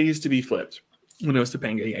 because they used to be flipped when it was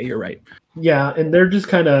Topanga. Yeah, you're right. Yeah, and they're just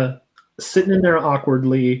kind of sitting in there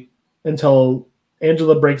awkwardly until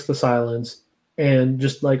Angela breaks the silence and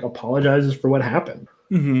just like apologizes for what happened.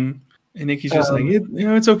 And Nikki's just like,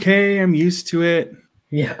 it's okay. I'm used to it.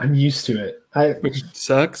 Yeah, I'm used to it. Which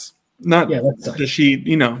sucks. That sucks.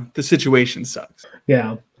 The situation sucks.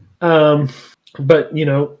 Yeah. But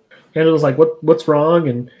Angela's like, what's wrong?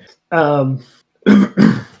 And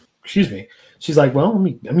excuse me. She's like, well,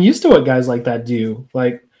 I'm used to what guys like that do.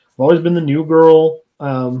 Like, I've always been the new girl.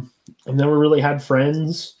 I've never really had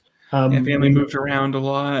friends. Family moved around a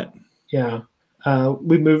lot. Yeah.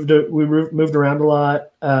 We moved around a lot.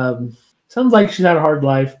 Sounds like she's had a hard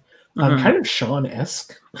life. Kind of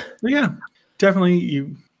Sean-esque. Yeah,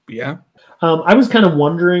 definitely. I was kind of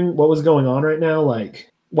wondering what was going on right now.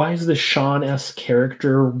 Like, why is this Sean-esque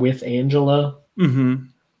character with Angela?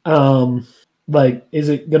 Like, is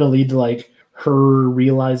it going to lead to like her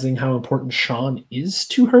realizing how important Sean is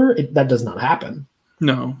to her? That does not happen.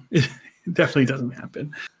 No, it definitely doesn't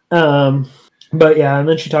happen. But yeah, and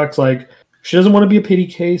then she talks like she doesn't want to be a pity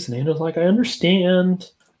case, and Angela's like, I understand.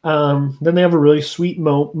 Then they have a really sweet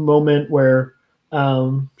moment where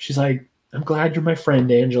she's like, I'm glad you're my friend,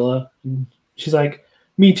 Angela. And she's like,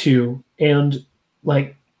 me too. And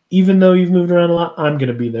like, even though you've moved around a lot, I'm going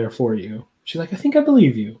to be there for you. She's like, I think I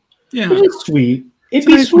believe you. Yeah. Which is sweet. It'd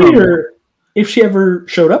be sweeter if she ever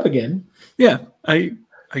showed up again. Yeah. I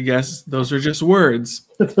guess those are just words,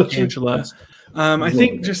 Angela. I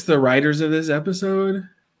think just the writers of this episode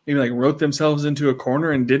maybe like wrote themselves into a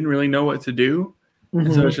corner and didn't really know what to do.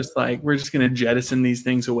 And so it's just like, we're just going to jettison these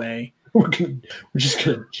things away. We're just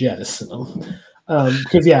going to jettison them.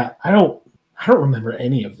 Because I don't remember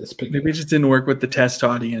any of this picture. Maybe it just didn't work with the test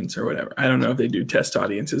audience or whatever. I don't know if they do test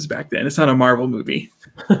audiences back then. It's not a Marvel movie.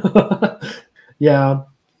 Yeah,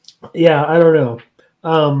 I don't know.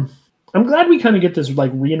 I'm glad we kind of get this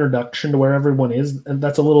like reintroduction to where everyone is, and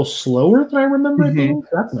that's a little slower than I remember it being.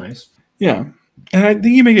 That's nice. Yeah, and I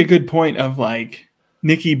think you make a good point of like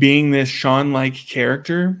Nikki being this Sean-like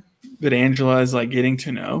character that Angela is like getting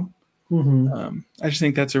to know. I just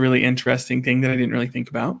think that's a really interesting thing that I didn't really think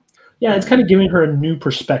about. Yeah, it's kind of giving her a new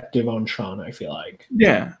perspective on Sean, I feel like.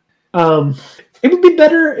 Yeah. It would be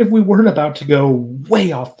better if we weren't about to go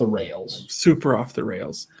way off the rails. Super off the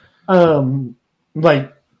rails.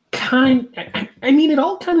 Like, I mean, it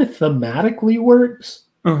all kind of thematically works.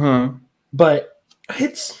 But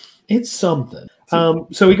it's something.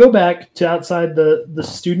 So we go back to outside the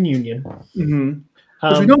student union.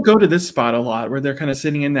 We don't go to this spot a lot where they're kind of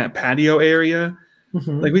sitting in that patio area.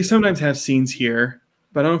 Like we sometimes have scenes here,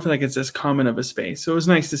 but I don't feel like it's as common of a space. So it was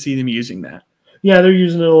nice to see them using that. Yeah, they're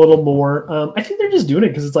using it a little more. I think they're just doing it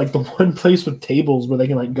because it's like the one place with tables where they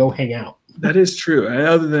can like go hang out. That is true.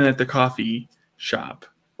 Other than at the coffee shop.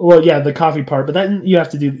 Well, yeah, the coffee part, but then you have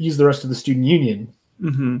to use the rest of the student union.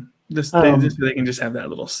 They can just have that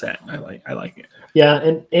little set. I like it. Yeah,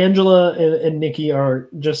 and Angela and Nikki are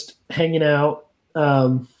just hanging out.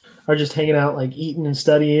 Like eating and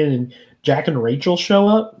studying, and Jack and Rachel show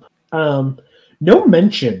up. No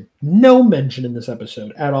mention in this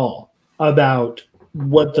episode at all about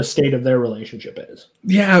what the state of their relationship is.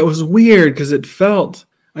 Yeah, it was weird because it felt,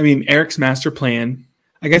 I mean, Eric's master plan,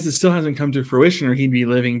 I guess it still hasn't come to fruition or he'd be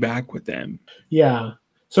living back with them. Yeah.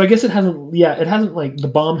 So I guess it hasn't like the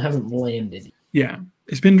bomb hasn't landed. Yeah.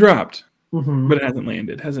 It's been dropped, but it hasn't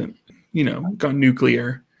landed. Hasn't, gone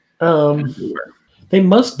nuclear. They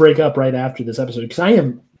must break up right after this episode because I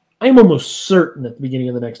am almost certain at the beginning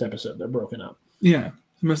of the next episode they're broken up. Yeah.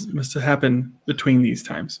 It must have happened between these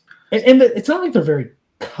times. And it's not like they're very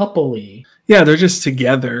coupley. Yeah, they're just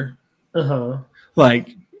together. Uh-huh.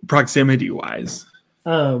 Like proximity-wise.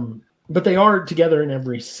 But they are together in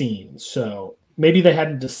every scene, so maybe they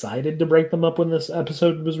hadn't decided to break them up when this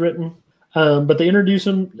episode was written. But they introduce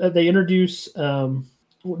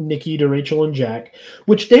Nikki to Rachel and Jack,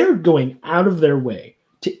 which they're going out of their way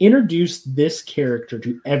to introduce this character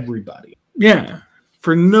to everybody. Yeah,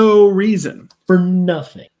 for no reason. For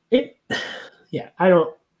nothing.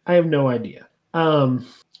 I have no idea.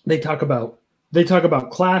 They talk about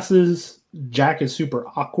classes. Jack is super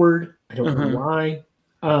awkward. I don't know why.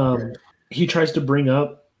 He tries to bring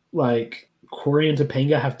up like Corey and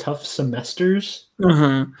Topanga have tough semesters.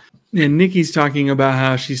 And Nikki's talking about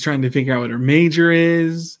how she's trying to figure out what her major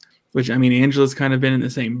is, which, I mean, Angela's kind of been in the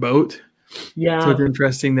same boat. Yeah. So it's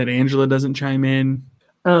interesting that Angela doesn't chime in.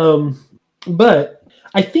 But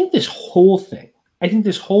I think this whole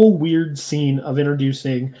weird scene of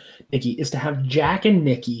introducing Nikki is to have Jack and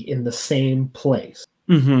Nikki in the same place.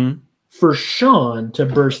 For Sean to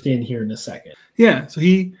burst in here in a second. Yeah, so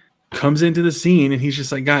he comes into the scene and he's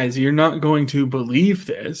just like, guys, you're not going to believe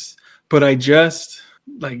this, but I just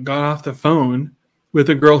got off the phone with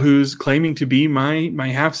a girl who's claiming to be my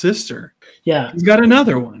half sister. Yeah. He's got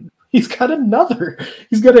another one. He's got another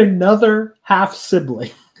half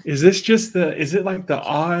sibling. Is it like the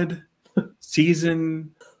odd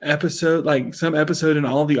season episode, like some episode in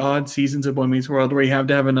all the odd seasons of Boy Meets World where you have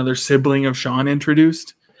to have another sibling of Sean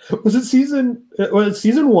introduced? Was it season 1?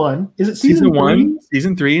 Is it season 1,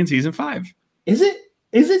 season 3, and season 5? Is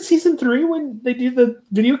it season 3 when they do the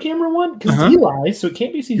video camera one? Because Eli, so it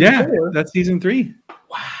can't be season 4. Yeah, that's season 3.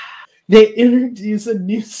 Wow. They introduce a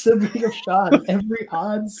new sibling of Sean every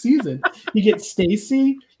odd season. You get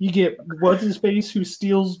Stacy, you get what's his face who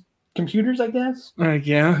steals computers, I guess.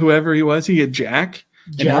 Yeah, whoever he was, you get Jack.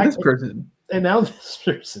 And now this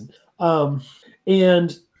person.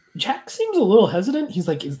 And Jack seems a little hesitant. He's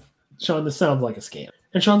like, Sean, this sounds like a scam.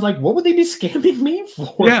 And Sean's like, what would they be scamming me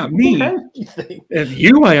for? Yeah, me. If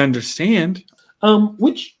you, I understand.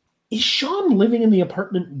 Which, is Sean living in the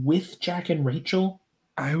apartment with Jack and Rachel?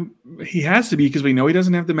 He has to be because we know he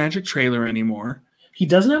doesn't have the magic trailer anymore. He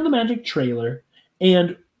doesn't have the magic trailer.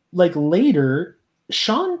 And later,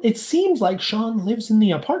 it seems like Sean lives in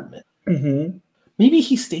the apartment. Maybe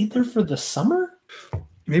he stayed there for the summer?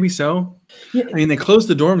 Maybe so. Yeah. I mean, they closed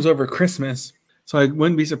the dorms over Christmas, so I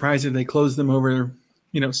wouldn't be surprised if they closed them over,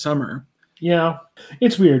 summer. Yeah,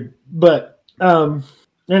 it's weird, but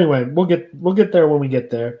anyway, we'll get there when we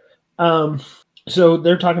get there. So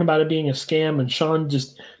they're talking about it being a scam, and Sean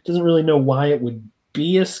just doesn't really know why it would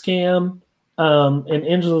be a scam. And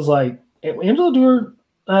Angela, to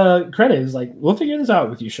her credit, is like, we'll figure this out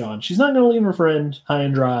with you, Sean. She's not going to leave her friend high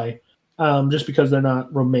and dry. Just because they're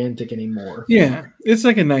not romantic anymore. Yeah, it's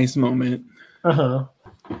like a nice moment.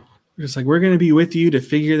 Just like, we're going to be with you to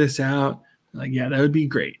figure this out. Like, yeah, that would be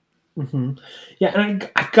great. Yeah, and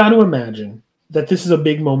I got to imagine that this is a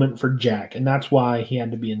big moment for Jack, and that's why he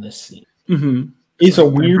had to be in this scene. It's a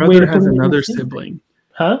weird way to has another sibling.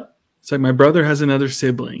 Huh? It's like my brother has another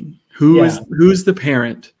sibling. Who's the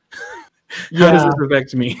parent? How does this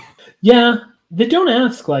affect me? Yeah, they don't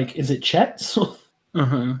ask, is it Chet's?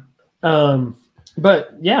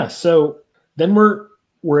 But yeah, so then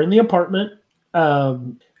we're in the apartment,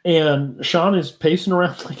 and Sean is pacing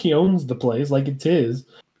around like he owns the place, like it's his.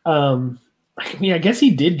 I mean, I guess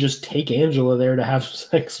he did just take Angela there to have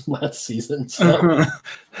sex last season. So.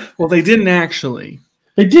 Well, they didn't actually.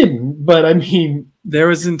 They didn't, but I mean, there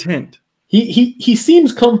was intent. He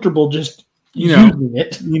seems comfortable just using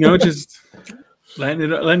it. Just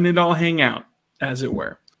letting it all hang out, as it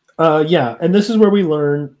were. Yeah, and this is where we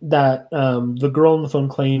learn that the girl on the phone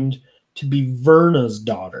claimed to be Verna's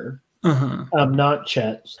daughter, not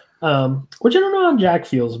Chet's, which I don't know how Jack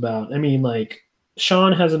feels about. I mean,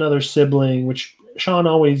 Sean has another sibling, which Sean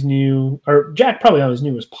always knew, or Jack probably always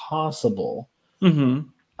knew was possible.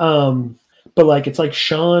 But it's like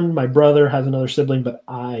Sean, my brother, has another sibling, but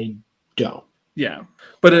I don't. Yeah,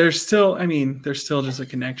 but there's still just a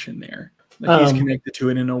connection there. He's connected to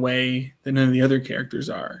it in a way that none of the other characters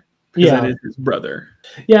are. Because that is his brother.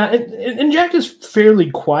 Yeah, and Jack is fairly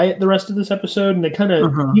quiet the rest of this episode, and they kind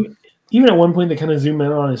of even at one point they kind of zoom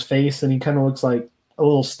in on his face and he kind of looks like a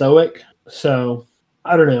little stoic. So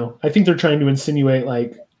I don't know. I think they're trying to insinuate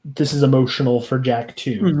like this is emotional for Jack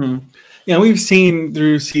too. Mm-hmm. Yeah, we've seen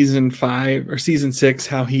through season 5 or season 6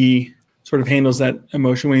 how he sort of handles that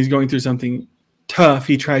emotion when he's going through something tough.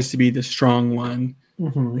 He tries to be the strong one,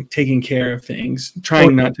 like taking care of things,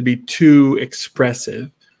 trying not to be too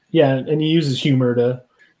expressive. Yeah, and he uses humor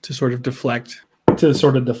to sort of deflect.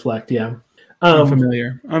 Yeah. I'm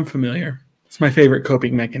familiar. It's my favorite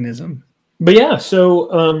coping mechanism. But yeah,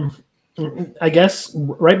 so I guess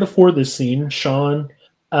right before this scene, Sean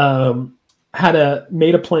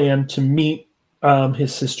made a plan to meet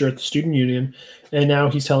his sister at the student union, and now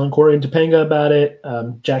he's telling Corey and Topanga about it.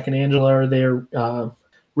 Jack and Angela are there.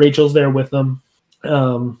 Rachel's there with them.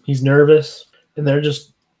 He's nervous, and they're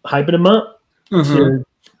just hyping him up to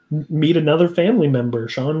meet another family member.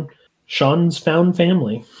 Sean's found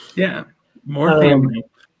family. Yeah, more family.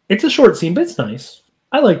 It's a short scene, but it's nice.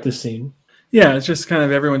 I like this scene. Yeah, it's just kind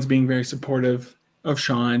of everyone's being very supportive of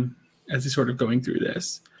Sean as he's sort of going through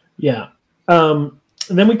this. Yeah. And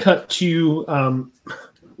then we cut to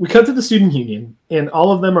the student union, and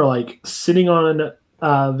all of them are like sitting on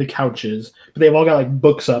the couches, but they've all got like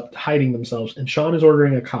books up, hiding themselves. And Sean is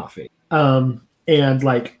ordering a coffee. And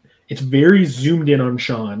like it's very zoomed in on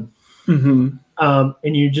Sean. And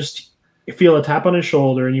you just feel a tap on his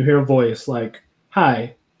shoulder, and you hear a voice like,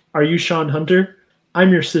 "Hi, are you Sean Hunter?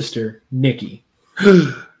 I'm your sister, Nikki."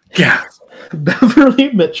 Yeah.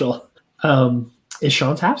 Beverly Mitchell is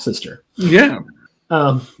Sean's half sister. Yeah.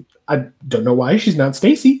 I don't know why she's not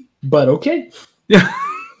Stacy, but okay. Yeah.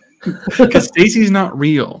 Because Stacy's not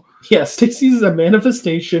real. Yeah, Stacy's a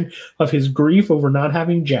manifestation of his grief over not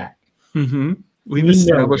having Jack. We've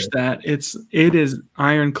established that. It is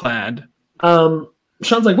ironclad.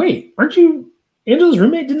 Sean's like, "Wait, aren't you Angela's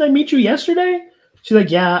roommate? Didn't I meet you yesterday?" She's like,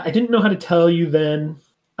 "Yeah, I didn't know how to tell you then.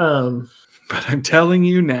 But I'm telling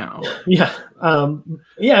you now." Yeah.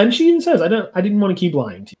 Yeah, and she even says, I didn't want to keep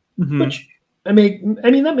lying to you. Which I mean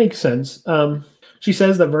that makes sense. She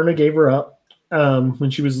says that Verna gave her up when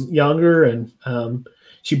she was younger, and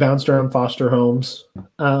she bounced around foster homes.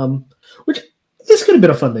 Which this could have been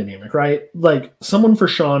a fun dynamic, right? Like someone for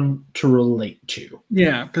Sean to relate to.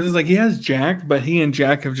 Yeah, because it's like he has Jack, but he and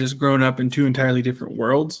Jack have just grown up in two entirely different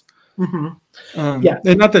worlds. Yeah,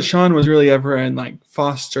 and not that Sean was really ever in like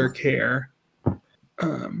foster care,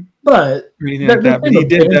 but anything like that. But he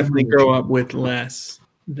did definitely grow up with less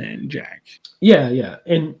than Jack. Yeah,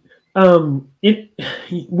 and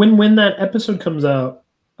when that episode comes out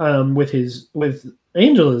with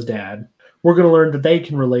Angela's dad, we're going to learn that they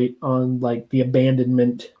can relate on like the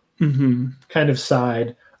abandonment kind of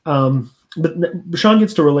side. But Sean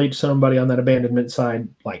gets to relate to somebody on that abandonment side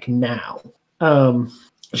like now.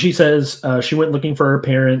 She says she went looking for her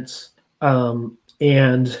parents,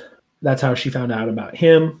 and that's how she found out about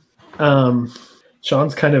him.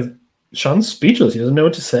 Sean's speechless. He doesn't know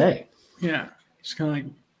what to say. Yeah. She's like,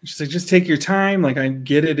 just take your time. Like, I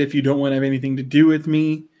get it if you don't want to have anything to do with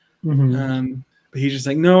me. But he's just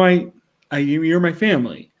like, no, you're my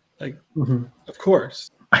family. Like, of course.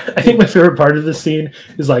 I think my favorite part of this scene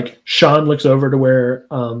is like Sean looks over to where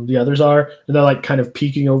the others are, and they're like kind of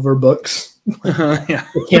peeking over books. Yeah.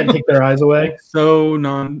 They can't take their eyes away. So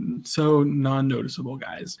non-noticeable,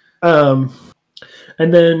 guys. And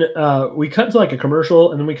then we cut to like a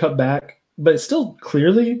commercial, and then we cut back, but it's still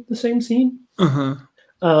clearly the same scene.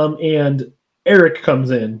 And Eric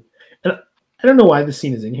comes in, and I don't know why this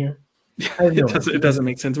scene is in here. It doesn't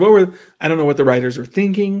make sense. I don't know what the writers were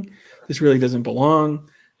thinking. This really doesn't belong.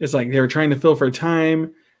 It's like they were trying to fill for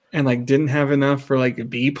time and like didn't have enough for like a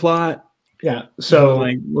B plot. Yeah. So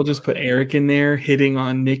like we'll just put Eric in there hitting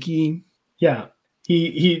on Nikki. Yeah.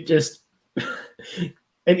 He just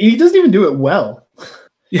and he doesn't even do it well.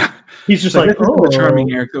 Yeah. He's just like the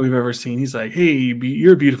charming Eric that we've ever seen. He's like, "Hey,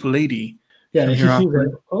 you're a beautiful lady." Yeah. He's like,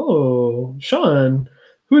 "Oh, Sean,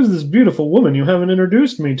 who is this beautiful woman you haven't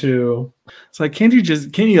introduced me to?" It's like, can you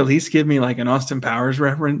at least give me like an Austin Powers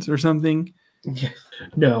reference or something? Yeah.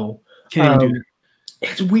 No. Can't even do that.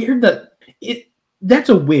 It's weird that that's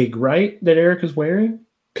a wig, right? That Eric is wearing?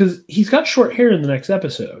 Because he's got short hair in the next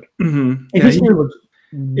episode. And his hair looks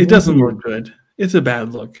it doesn't look good. It's a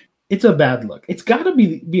bad look. It's a bad look. It's got to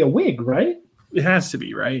be a wig, right? It has to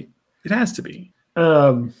be, right? It has to be.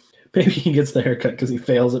 Maybe he gets the haircut because he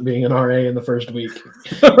fails at being an RA in the first week.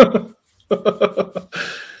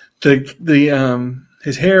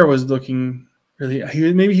 His hair was looking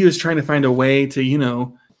really. Maybe he was trying to find a way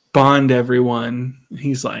to bond everyone.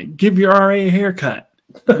 He's like, give your RA a haircut.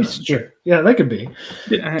 That's true. Yeah, that could be.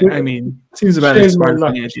 I mean, seems about as smart as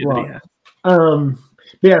Nancy that he has.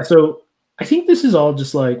 Yeah, so I think this is all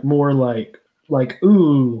just like more like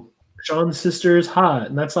ooh, Sean's sister is hot,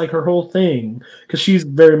 and that's like her whole thing because she's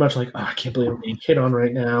very much like, oh, I can't believe I'm being hit on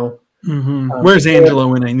right now. Where's Angela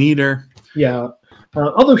when I need her? Yeah,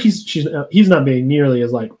 although he's not being nearly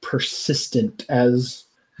as like persistent as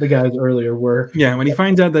the guys earlier were. Yeah, when he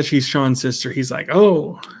finds out that she's Sean's sister, he's like,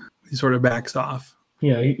 oh, he sort of backs off.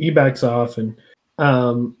 Yeah, he backs off, and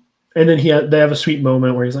then they have a sweet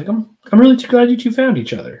moment where he's like, I'm really too glad you two found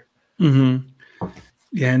each other.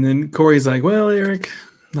 Yeah, and then Corey's like, well, Eric,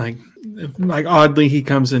 like oddly, he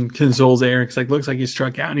comes and consoles Eric. It's like, looks like he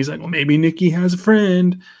struck out, and he's like, well, maybe Nikki has a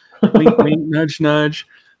friend. Wink, wink, nudge, nudge.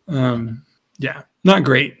 Yeah, not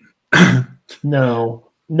great. No,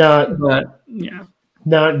 not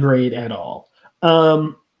great at all.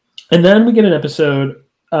 And then we get an episode.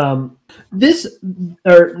 A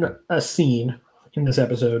scene in this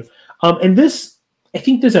episode. And I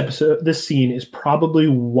think this scene is probably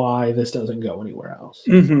why this doesn't go anywhere else.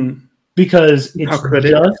 Because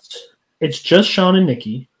it's just Sean and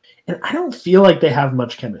Nikki, and I don't feel like they have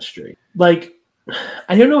much chemistry. Like,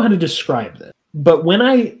 I don't know how to describe this, but when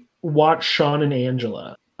I watch Sean and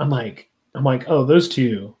Angela, I'm like, oh, those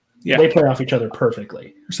two, they play off each other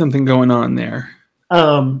perfectly. There's something going on there.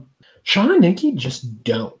 Sean and Nikki just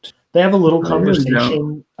don't. They have a little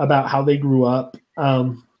conversation about how they grew up,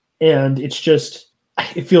 and it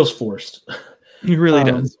feels forced. It really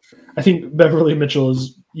does. I think Beverly Mitchell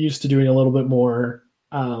is used to doing a little bit more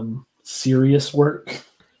serious work.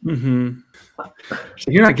 So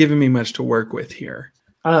you're not giving me much to work with here.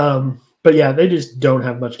 But yeah, they just don't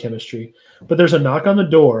have much chemistry. But there's a knock on the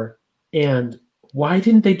door, and why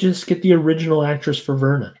didn't they just get the original actress for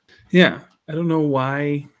Verna? Yeah, I don't know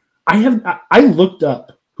why. I looked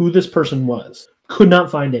up who this person was. Could not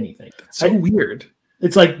find anything. That's so weird.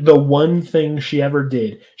 It's like the one thing she ever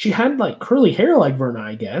did. She had like curly hair like Verna,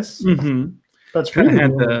 I guess. That's kind of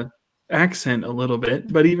had the accent a little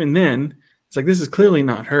bit, but even then, it's like, this is clearly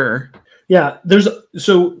not her. Yeah, there's a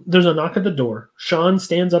knock at the door. Sean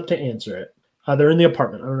stands up to answer it. They're in the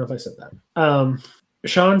apartment. I don't know if I said that.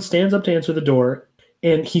 Sean stands up to answer the door,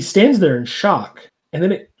 and he stands there in shock. And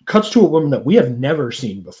then it cuts to a woman that we have never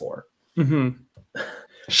seen before.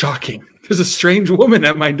 Shocking. There's a strange woman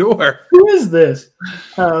at my door. Who is this?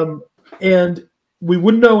 And we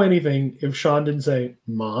wouldn't know anything if Sean didn't say,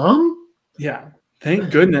 Mom? Yeah. Thank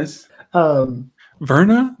goodness.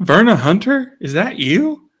 Verna Hunter? Is that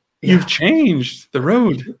you? Yeah. You've changed the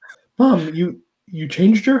road. Mom, you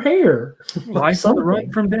changed your hair. Life on the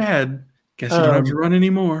run from Dad. Guess you don't have to run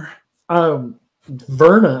anymore.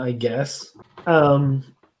 Verna, I guess,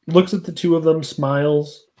 looks at the two of them,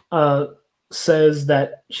 smiles, says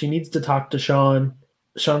that she needs to talk to Sean.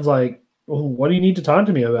 Sean's like, well, what do you need to talk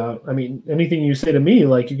to me about? I mean, anything you say to me,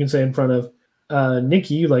 like, you can say in front of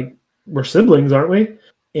Nikki, like, we're siblings, aren't we?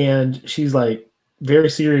 And she's like, very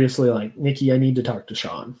seriously, like, Nikki, I need to talk to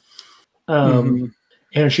Sean. And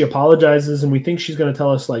she apologizes, and we think she's going to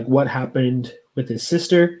tell us, like, what happened with his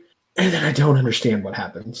sister. And then I don't understand what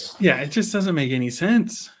happens. Yeah, it just doesn't make any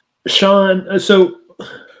sense. Sean, so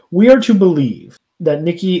we are to believe that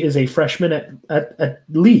Nikki is a freshman at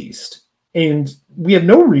least, and we have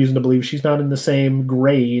no reason to believe she's not in the same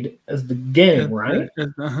grade as the gang, right?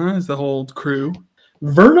 As the whole crew.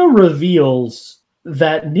 Verna reveals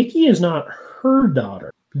that Nikki is not her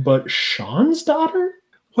daughter, but Sean's daughter?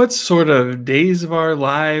 What sort of Days of Our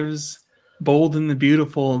Lives, Bold and the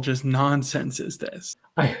Beautiful, just nonsense is this?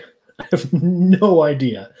 I have no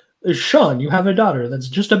idea. Sean, you have a daughter that's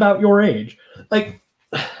just about your age. Like,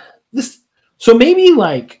 this. So maybe,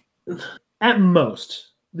 like, at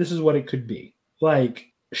most, this is what it could be. Like,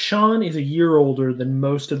 Sean is a year older than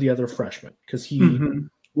most of the other freshmen because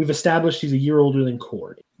we've established he's a year older than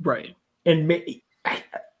Corey. Right. And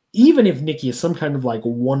even if Nikki is some kind of, like,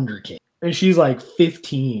 wonder kid, and she's, like,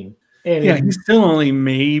 15. And yeah, he's still only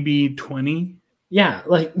maybe 20. Yeah,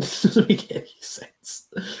 like, this doesn't make any sense.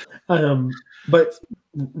 But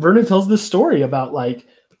Verna tells this story about, like,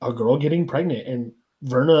 a girl getting pregnant and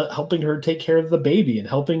Verna helping her take care of the baby and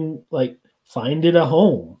helping, like, find it a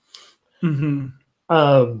home.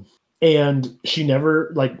 And she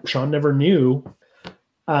never, like, Sean never knew.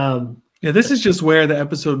 Yeah, this is just where the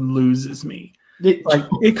episode loses me.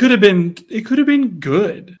 It could have been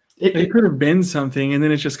good. It could have been something, and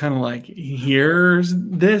then it's just kind of like, here's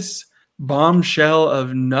this bombshell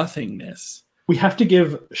of nothingness. We have to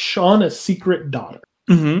give Sean a secret daughter.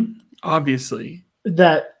 Obviously.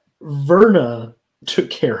 That Verna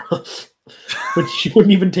took care of. But she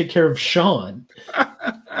wouldn't even take care of Sean.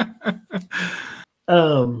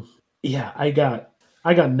 Yeah, I got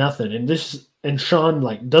nothing. And Sean,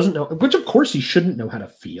 like, doesn't know, which of course he shouldn't know how to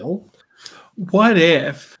feel. What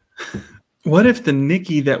if the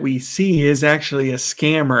Nikki that we see is actually a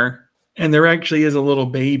scammer and there actually is a little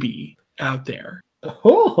baby out there?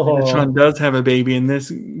 And Sean does have a baby, and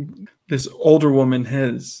this older woman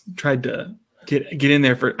has tried to get in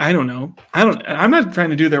there for, I don't know. I'm not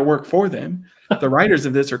trying to do their work for them. The writers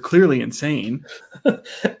of this are clearly insane.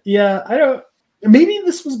 Yeah, maybe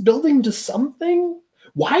this was building to something.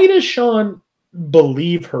 Why does Sean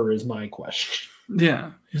believe her is my question.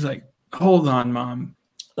 Yeah. He's like, hold on, Mom.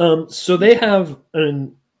 So they have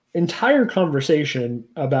an entire conversation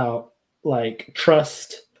about like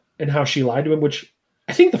trust and how she lied to him, which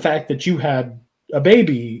I think the fact that you had a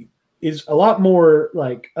baby is a lot more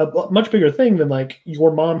like a much bigger thing than like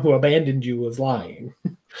your mom who abandoned you was lying.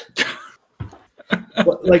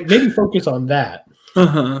 But, like, maybe focus on that.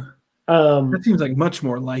 That seems like much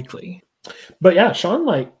more likely. But yeah, Sean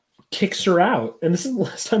like kicks her out, and this is the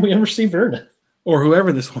last time we ever see Verna. Or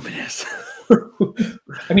whoever this woman is.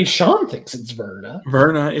 I mean, Sean thinks it's Verna.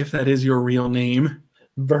 Verna, if that is your real name.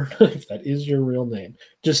 Verna, if that is your real name.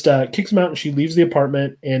 Just kicks him out, and she leaves the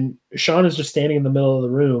apartment, and Sean is just standing in the middle of the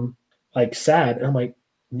room, like, sad. And I'm like,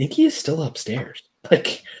 Nikki is still upstairs.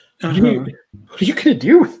 Like, what are you going to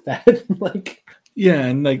do with that? Like, yeah,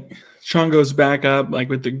 and like Sean goes back up like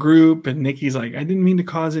with the group, and Nikki's like, I didn't mean to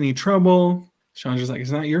cause any trouble. Sean's just like,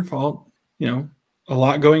 it's not your fault. You know, a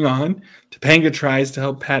lot going on. Topanga tries to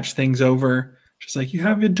help patch things over. She's like, you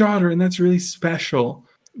have a daughter, and that's really special.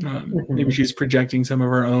 Maybe she's projecting some of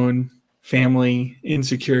her own family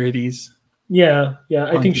insecurities. Yeah.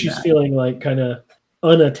 I think she's feeling like kind of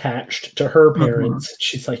unattached to her parents.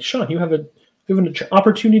 She's like, Sean, you have an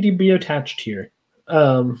opportunity to be attached here.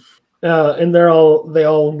 And they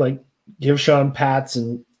all like give Sean pats,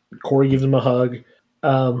 and Corey gives him a hug.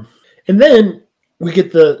 And then we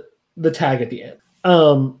get the tag at the end,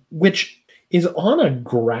 which is on a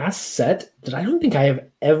grass set that I don't think I have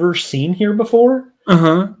ever seen here before.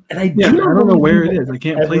 And I don't know where it is. I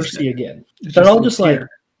can't place it again. They're all just like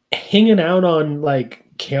hanging out on like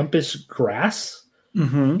campus grass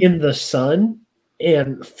in the sun.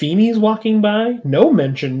 And Feeney's walking by. No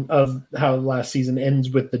mention of how last season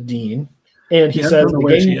ends with the dean. And he says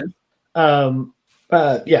the game.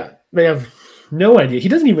 They have no idea. He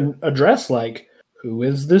doesn't even address like, who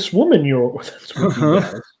is this woman you're with?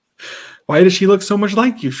 Why does she look so much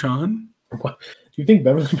like you, Sean? What? Do you think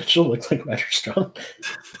Beverly Mitchell looks like Ryder Strong?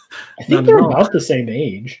 I think they're about the same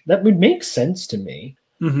age. That would make sense to me.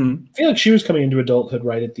 I feel like she was coming into adulthood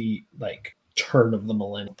right at the like turn of the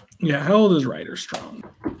millennium. Yeah, how old is Ryder Strong?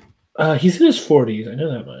 He's in his 40s. I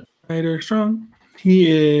know that much. Ryder Strong.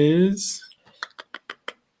 He is.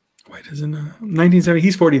 Why doesn't 1970?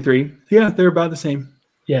 He's 43. Yeah, they're about the same.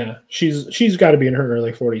 Yeah, she's got to be in her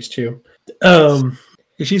early 40s too.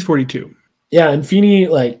 She's 42. Yeah, and Feeney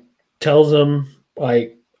like tells them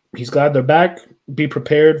like he's glad they're back. Be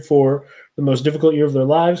prepared for the most difficult year of their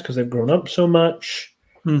lives because they've grown up so much.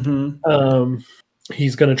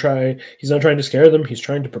 He's not trying to scare them. He's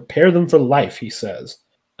trying to prepare them for life, he says.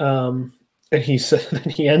 And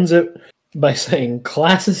he ends it by saying,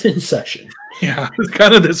 class is in session. Yeah, it's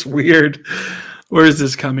kind of this weird, where is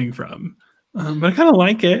this coming from? But I kind of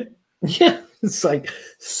like it. Yeah, it's like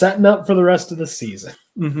setting up for the rest of the season.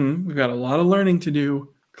 We've got a lot of learning to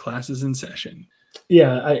do. Class is in session.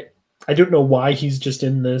 Yeah, I don't know why he's just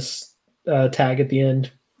in this tag at the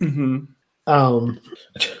end. And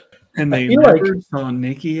they never saw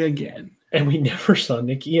Nikki again. And we never saw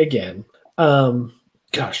Nikki again.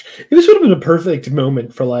 Gosh, this would have been a perfect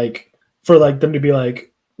moment for them to be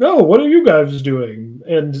like, "Oh, what are you guys doing?"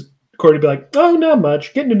 And Corey to be like, "Oh, not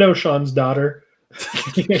much. Getting to know Sean's daughter."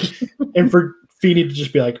 And for Feeney to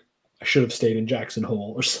just be like, "I should have stayed in Jackson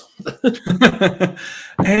Hole or something."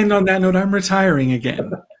 And on that note, I'm retiring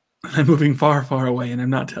again. I'm moving far, far away, and I'm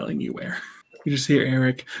not telling you where. You just hear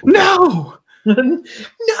Eric, "No!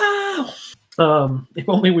 No!" If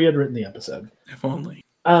only we had written the episode. If only.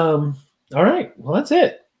 All right. Well, that's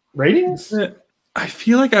it. Ratings? I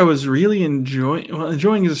feel like I was really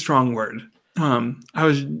enjoying is a strong word. I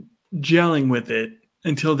was gelling with it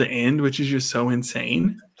until the end, which is just so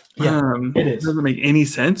insane. Yeah, it is. It doesn't make any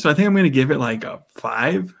sense. So I think I'm going to give it like a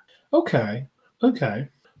 5. Okay.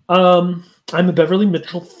 I'm a Beverly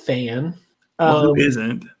Mitchell fan. Who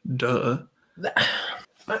isn't? Duh.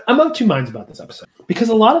 I'm of two minds about this episode because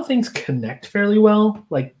a lot of things connect fairly well,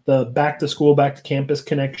 like the back to school, back to campus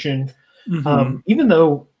connection. Even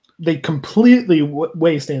though they completely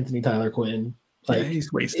waste Anthony Tyler Quinn, like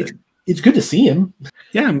he's wasted. It's good to see him.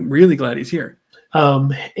 Yeah, I'm really glad he's here.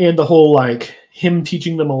 And the whole like him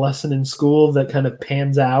teaching them a lesson in school that kind of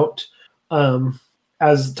pans out.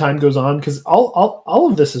 as time goes on, because all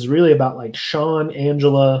of this is really about like Sean,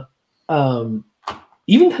 Angela,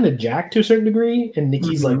 even kind of Jack to a certain degree, and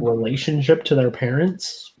Nikki's like relationship to their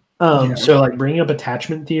parents. So like bringing up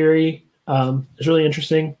attachment theory is really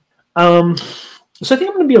interesting. So I think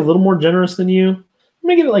I'm going to be a little more generous than you. I'm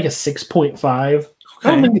going to give it like a 6.5. Okay.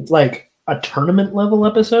 I don't think it's like a tournament level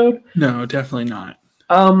episode. No, definitely not.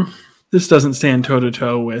 This doesn't stand toe to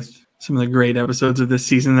toe with some of the great episodes of this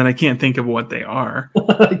season that I can't think of what they are.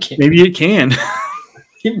 Maybe it can.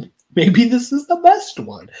 Maybe this is the best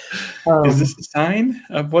one. Is this a sign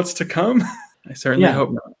of what's to come? I certainly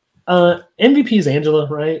hope not. MVP is Angela,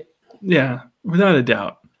 right? Yeah, without a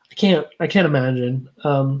doubt. I can't imagine.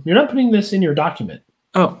 You're not putting this in your document.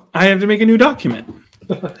 Oh, I have to make a new document.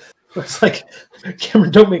 It's like,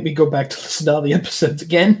 Cameron, don't make me go back to listen to all the episodes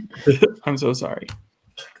again. I'm so sorry.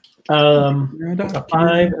 A 5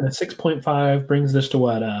 and a 6.5 brings this to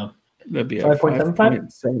what? That'd be a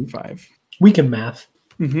 5.75. We can math.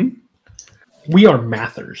 Mm-hmm. We are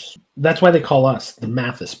mathers. That's why they call us the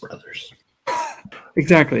Mathis brothers.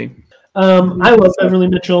 Exactly. I love Beverly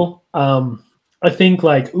Mitchell. I think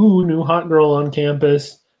like, new hot girl on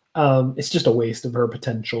campus. It's just a waste of her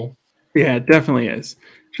potential. Yeah, it definitely is.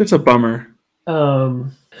 It's a bummer. I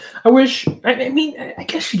wish. I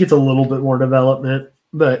guess she gets a little bit more development,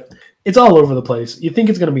 but it's all over the place. You think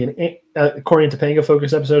it's going to be a Corey and Topanga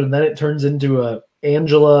focused episode, and then it turns into a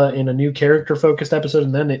Angela in a new character focused episode,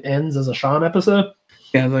 and then it ends as a Sean episode.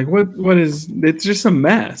 Yeah, like what is? It's just a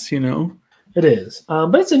mess, It is,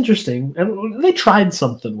 but it's interesting, and they tried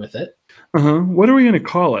something with it. What are we going to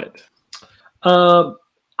call it?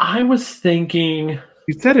 I was thinking.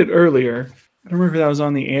 You said it earlier. I don't remember if that was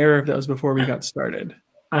on the air or if that was before we got started.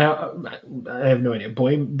 I have no idea.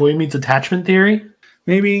 Boy meets attachment theory?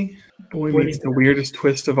 Maybe. Boy meets the weirdest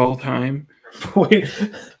twist of all time.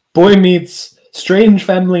 Boy meets strange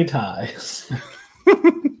family ties.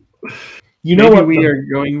 Maybe what we are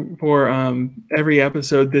going for every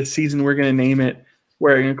episode this season, we're going to name it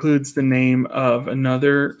where it includes the name of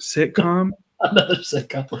another sitcom. Another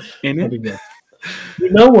sitcom. In it.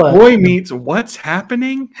 You know what? Boy meets What's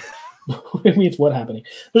Happening? Boy meets What Happening.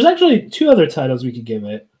 There's actually 2 other titles we could give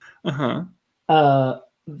it.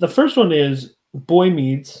 The first one is Boy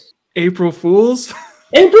Meets April Fools.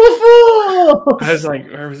 April Fools! I was like,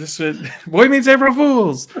 or was this it? Boy Meets April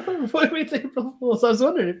Fools. Boy Meets April Fools. I was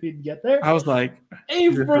wondering if you'd get there. I was like,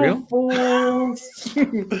 April Fools.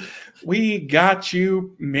 We got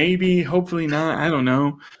you. Maybe, hopefully not. I don't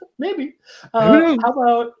know. Maybe. How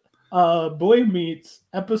about Boy Meets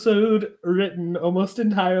episode written almost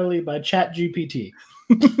entirely by ChatGPT?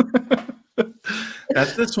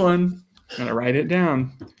 That's this one. I'm gonna write it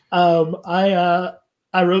down. I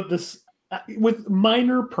wrote this with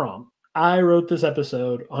minor prompt. I wrote this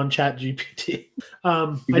episode on ChatGPT.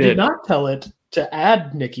 I did not tell it to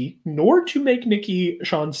add Nikki, nor to make Nikki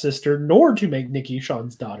Sean's sister, nor to make Nikki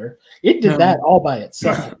Sean's daughter. It did that all by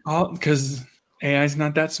itself. Because AI is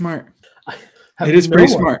not that smart. It is pretty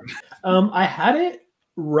smart. I had it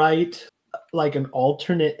write like an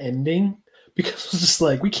alternate ending because it was just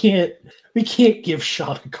like we can't give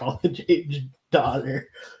Sean a college age daughter.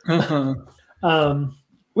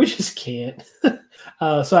 We just can't.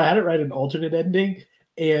 So I had it write an alternate ending,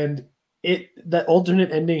 and that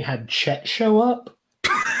alternate ending had Chet show up.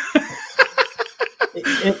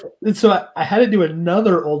 So I had to do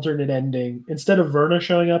another alternate ending. Instead of Verna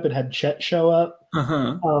showing up, it had Chet show up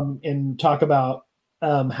and talk about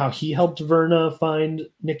how he helped Verna find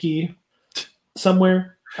Nikki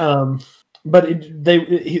somewhere. But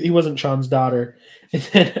he wasn't Sean's daughter. And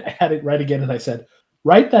then I had it right again, and I said,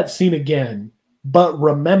 write that scene again, but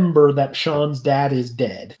remember that Sean's dad is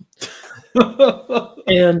dead.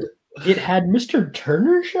 And it had Mr.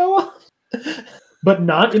 Turner show up, but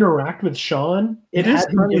not interact with Sean. It is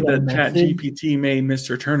funny that ChatGPT made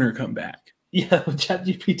Mr. Turner come back. Yeah,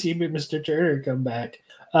 ChatGPT made Mr. Turner come back.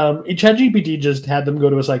 ChatGPT just had them go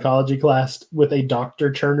to a psychology class with a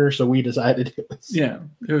Dr. Turner, so we decided it was. Yeah,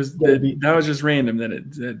 it was that was just random. That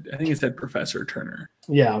it said, I think it said Professor Turner.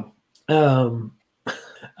 Yeah.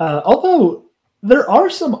 Although there are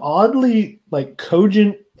some oddly like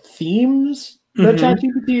cogent themes that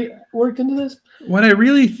ChatGPT worked into this. What I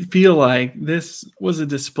really feel like this was a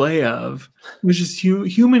display of was just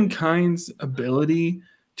humankind's ability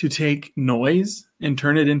to take noise and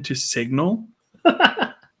turn it into signal.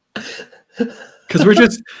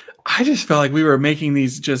 Because I just felt like we were making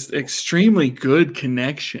these just extremely good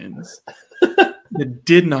connections that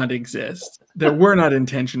did not exist, that were not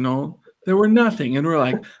intentional, that were nothing. And we're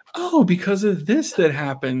like, oh, because of this that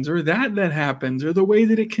happens, or that happens, or the way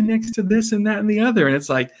that it connects to this and that and the other. And it's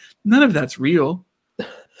like, none of that's real.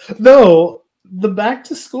 Though the back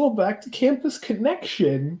to school, back to campus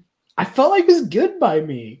connection, I felt like it was good by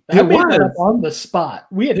me. I made that up on the spot.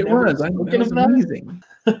 We had never spoken of that. Amazing.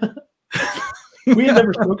 We had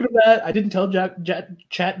never spoken of that. I didn't tell Chat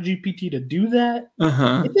GPT to do that.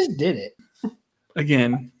 It just did it.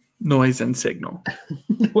 Again, noise and signal.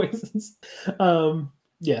 Noises.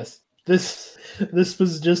 Yes. This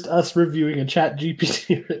was just us reviewing a Chat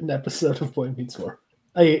GPT written episode of Boy Meets World.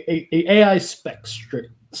 A AI spec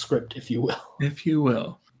script, if you will. If you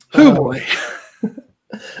will. Oh boy.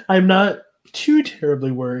 I'm not too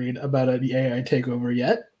terribly worried about the AI takeover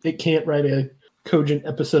yet. It can't write a cogent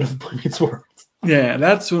episode of Boy Meets World. Yeah,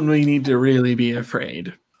 that's when we need to really be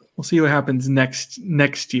afraid. We'll see what happens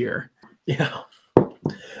next year. Yeah.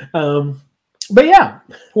 But yeah,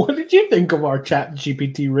 what did you think of our Chat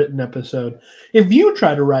GPT written episode? If you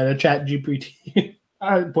try to write a Chat GPT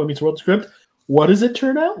Boy Meets World script, what does it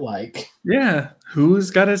turn out like? Yeah, who's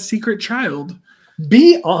got a secret child?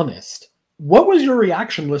 Be honest. What was your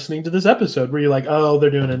reaction listening to this episode? Were you like, oh, they're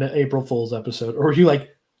doing an April Fool's episode? Or were you like,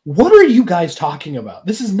 what are you guys talking about?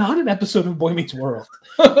 This is not an episode of Boy Meets World.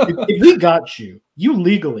 if we got you, you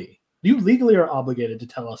legally are obligated to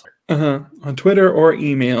tell us. On Twitter or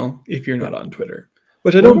email if you're not on Twitter.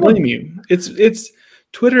 Which I don't blame you. It's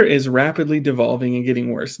Twitter is rapidly devolving and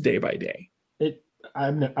getting worse day by day.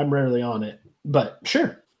 I'm rarely on it, but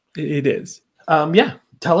sure. It is. Yeah.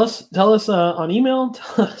 Tell us on email.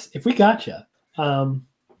 Tell us if we got you.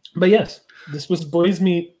 But yes, this was Boys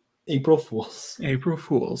Meet April Fools. April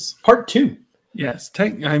Fools. Part 2. Yes. I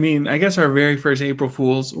guess our very first April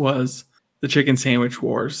Fools was the Chicken Sandwich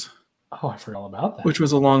Wars. Oh, I forgot all about that. Which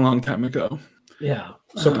was a long, long time ago. Yeah.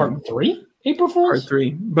 So part 3? April Fools? Part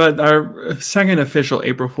 3. But our second official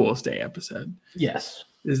April Fool's Day episode. Yes.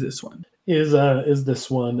 Is this one. Is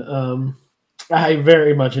this one. I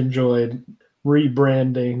very much enjoyed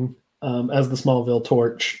rebranding as the Smallville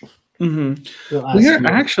Torch. Mm-hmm. We are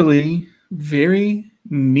actually very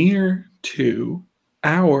near to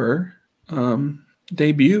our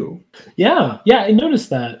debut. Yeah, I noticed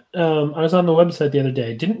that. I was on the website the other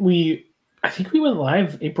day. Didn't we? I think we went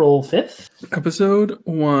live April 5th. Episode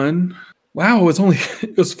 1. Wow,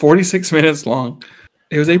 it was 46 minutes long.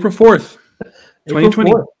 It was April 4th,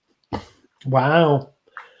 2020. 4th. Wow.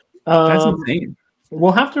 That's insane.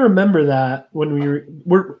 We'll have to remember that when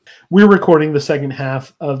we're recording the second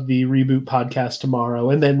half of the Reboot podcast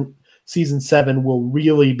tomorrow, and then season 7 will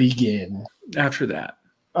really begin after that.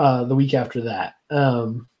 The week after that.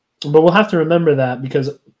 But we'll have to remember that because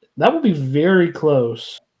that will be very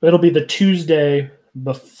close. It'll be the Tuesday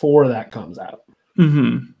before that comes out.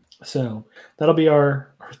 Mm-hmm. So that'll be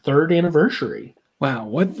our 3rd anniversary. Wow.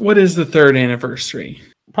 What is the 3rd anniversary?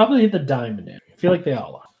 Probably the diamond. I feel like they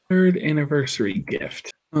all are. 3rd anniversary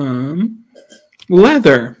gift.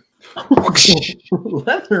 Leather.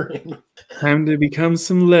 Leathering. Time to become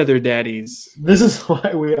some leather daddies. This is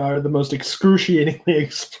why we are the most excruciatingly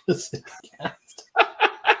explicit cast.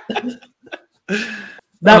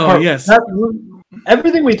 Part, yes.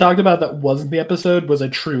 Everything we talked about that wasn't the episode was a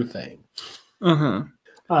true thing.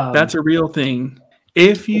 That's a real thing.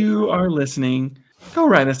 If you are listening, go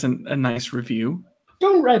write us a nice review.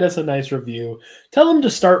 Go write us a nice review. Tell them to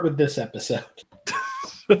start with this episode.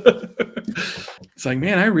 It's like,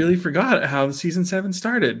 man, I really forgot how season 7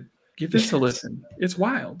 started. Give this a listen. It's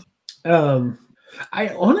wild. I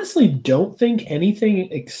honestly don't think anything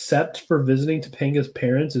except for visiting Topanga's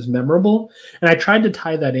parents is memorable. And I tried to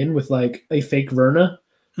tie that in with like a fake Verna.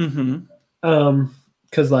 Mm-hmm.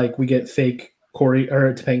 Because like we get fake Corey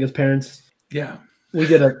or Topanga's parents. Yeah. We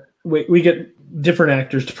get different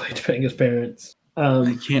actors to play Topanga's parents.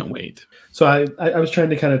 I can't wait. So I was trying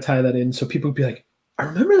to kind of tie that in so people would be like, I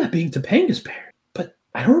remember that being Topanga's parent, but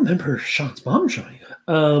I don't remember Sean's mom showing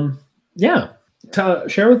up. Yeah.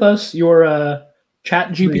 Share with us your Chat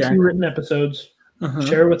GPT written episodes.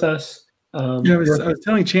 Share with us. I was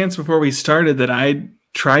telling Chance before we started that I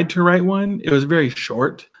tried to write one. It was very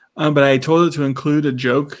short, but I told it to include a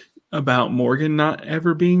joke about Morgan not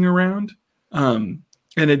ever being around.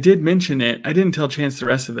 And it did mention it. I didn't tell Chance the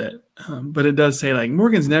rest of it, but it does say like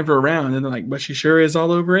Morgan's never around, and they're like, but she sure is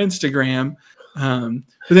all over Instagram. But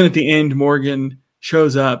then at the end, Morgan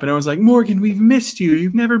shows up, and I was like, Morgan, we've missed you.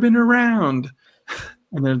 You've never been around.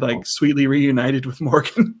 And they're like sweetly reunited with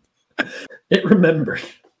Morgan. It remembered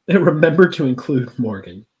to include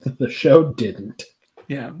Morgan. The show didn't.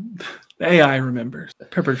 Yeah, the AI remembers.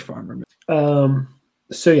 Pepperidge Farm remembers.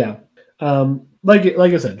 So yeah. Like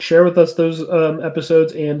I said, share with us those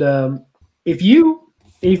episodes, and if you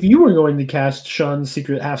were going to cast Sean's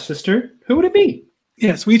secret half sister, who would it be?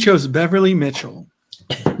 Yes, we chose Beverly Mitchell.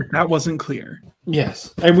 That wasn't clear.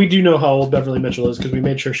 Yes, and we do know how old Beverly Mitchell is because we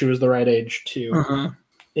made sure she was the right age to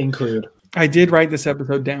include. I did write this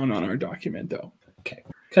episode down on our document, though. Okay,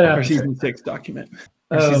 cut out our season 6 document.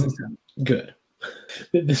 Season 7. Good.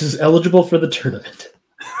 This is eligible for the tournament.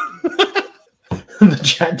 The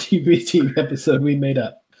ChatGPT episode we made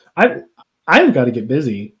up. I've got to get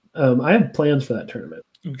busy. I have plans for that tournament.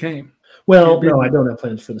 Okay. Well, no, I don't have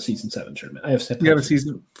plans for the season 7 tournament. I have set. You have a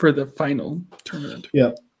season for the final tournament.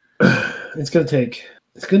 Yep. It's gonna take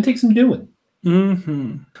some doing.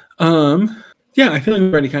 Mm-hmm. Yeah, I feel like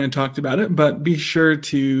we've already kind of talked about it, but be sure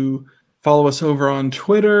to follow us over on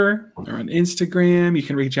Twitter or on Instagram. You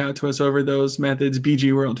can reach out to us over those methods,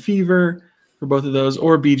 BG World Fever for both of those,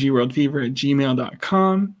 or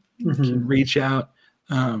bgworldfever@gmail.com. You can reach out.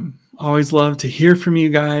 Always love to hear from you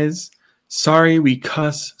guys. Sorry we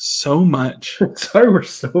cuss so much. Sorry we're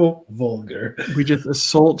so vulgar. We just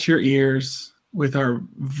assault your ears with our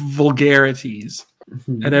vulgarities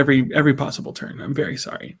at every possible turn. I'm very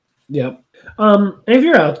sorry. Yep. If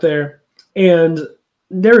you're out there and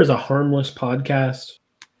there is a harmless podcast,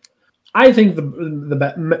 I think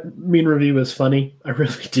the mean review is funny. I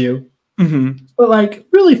really do. But like,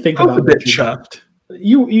 really think about a bit chuffed.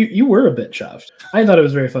 You were a bit chuffed. I thought it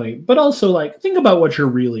was very funny, but also like think about what you're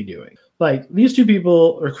really doing. Like these two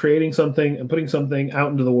people are creating something and putting something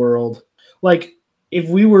out into the world. Like if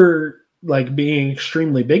we were like being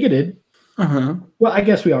extremely bigoted, well, I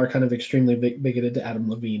guess we are kind of extremely bigoted to Adam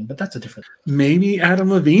Levine, but that's a different. Maybe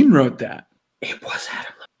Adam Levine wrote that. It was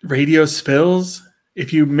Adam Levine. Radio spills.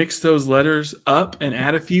 If you mix those letters up and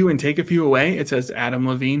add a few and take a few away, it says Adam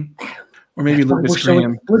Levine. Or maybe Lucas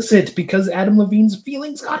Graham. So explicit because Adam Levine's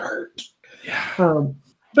feelings got hurt. Yeah.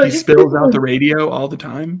 But he spills out the radio all the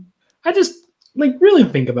time. I just like really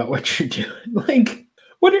think about what you're doing. Like,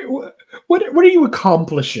 what are you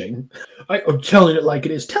accomplishing? I'm telling it like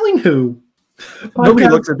it is. Telling who? Nobody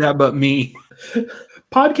looks at that but me.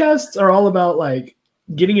 Podcasts are all about like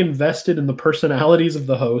getting invested in the personalities of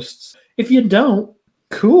the hosts. If you don't,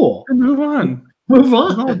 cool. Move on. Move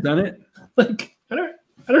on. I've all done it. Like I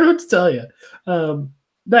don't know what to tell you.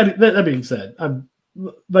 That being said, I'm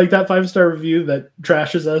like that 5-star review that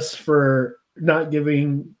trashes us for not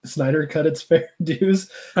giving Snyder Cut its fair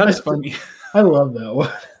dues. That's funny. I love that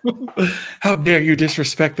one. How dare you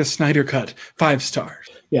disrespect the Snyder Cut? 5 stars.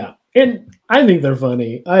 Yeah. And I think they're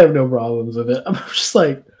funny. I have no problems with it. I'm just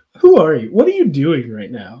like, who are you? What are you doing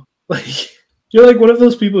right now? Like, you're like one of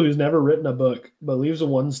those people who's never written a book but leaves a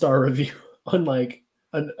 1-star review on like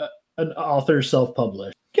an author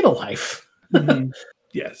self-published. Get a life.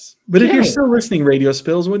 Yes. But if you're still listening, Radio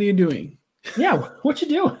Spills, what are you doing? Yeah, what you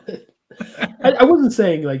doing? I wasn't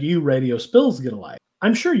saying like you Radio Spills get a life.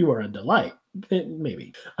 I'm sure you are a delight.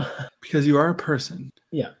 Maybe. Because you are a person.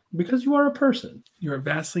 Yeah, because you are a person. You are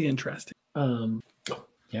vastly interesting.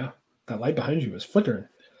 Yeah, that light behind you is flickering.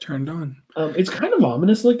 Turned on. It's kind of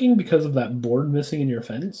ominous looking because of that board missing in your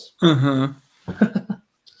fence. But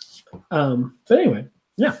anyway,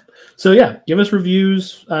 yeah. So yeah, give us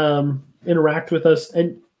reviews, interact with us,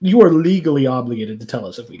 and you are legally obligated to tell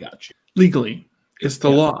us if we got you. Legally. It's the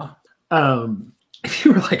law. If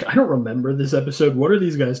you were like, I don't remember this episode, what are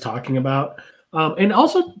these guys talking about? And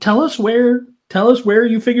also tell us where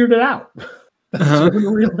you figured it out. That's a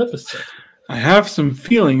real episode. I have some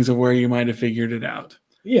feelings of where you might have figured it out.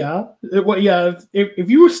 Yeah. If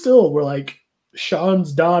you were like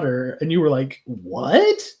Sean's daughter and you were like,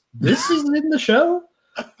 what? This is in the show?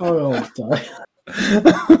 I don't know what to tell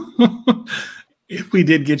you. If we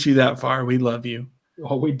did get you that far, we love you.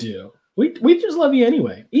 Oh, we do. We just love you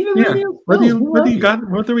anyway. Even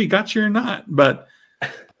whether we got you or not, but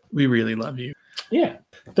we really love you. Yeah.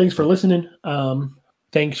 Thanks for listening.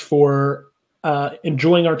 Thanks for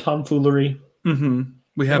enjoying our tomfoolery.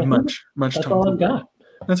 We have much That's tomfoolery. all I've got.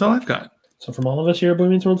 That's all I've got. So from all of us here at Boy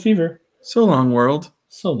Meets World Fever. So long, world.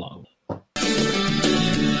 So long.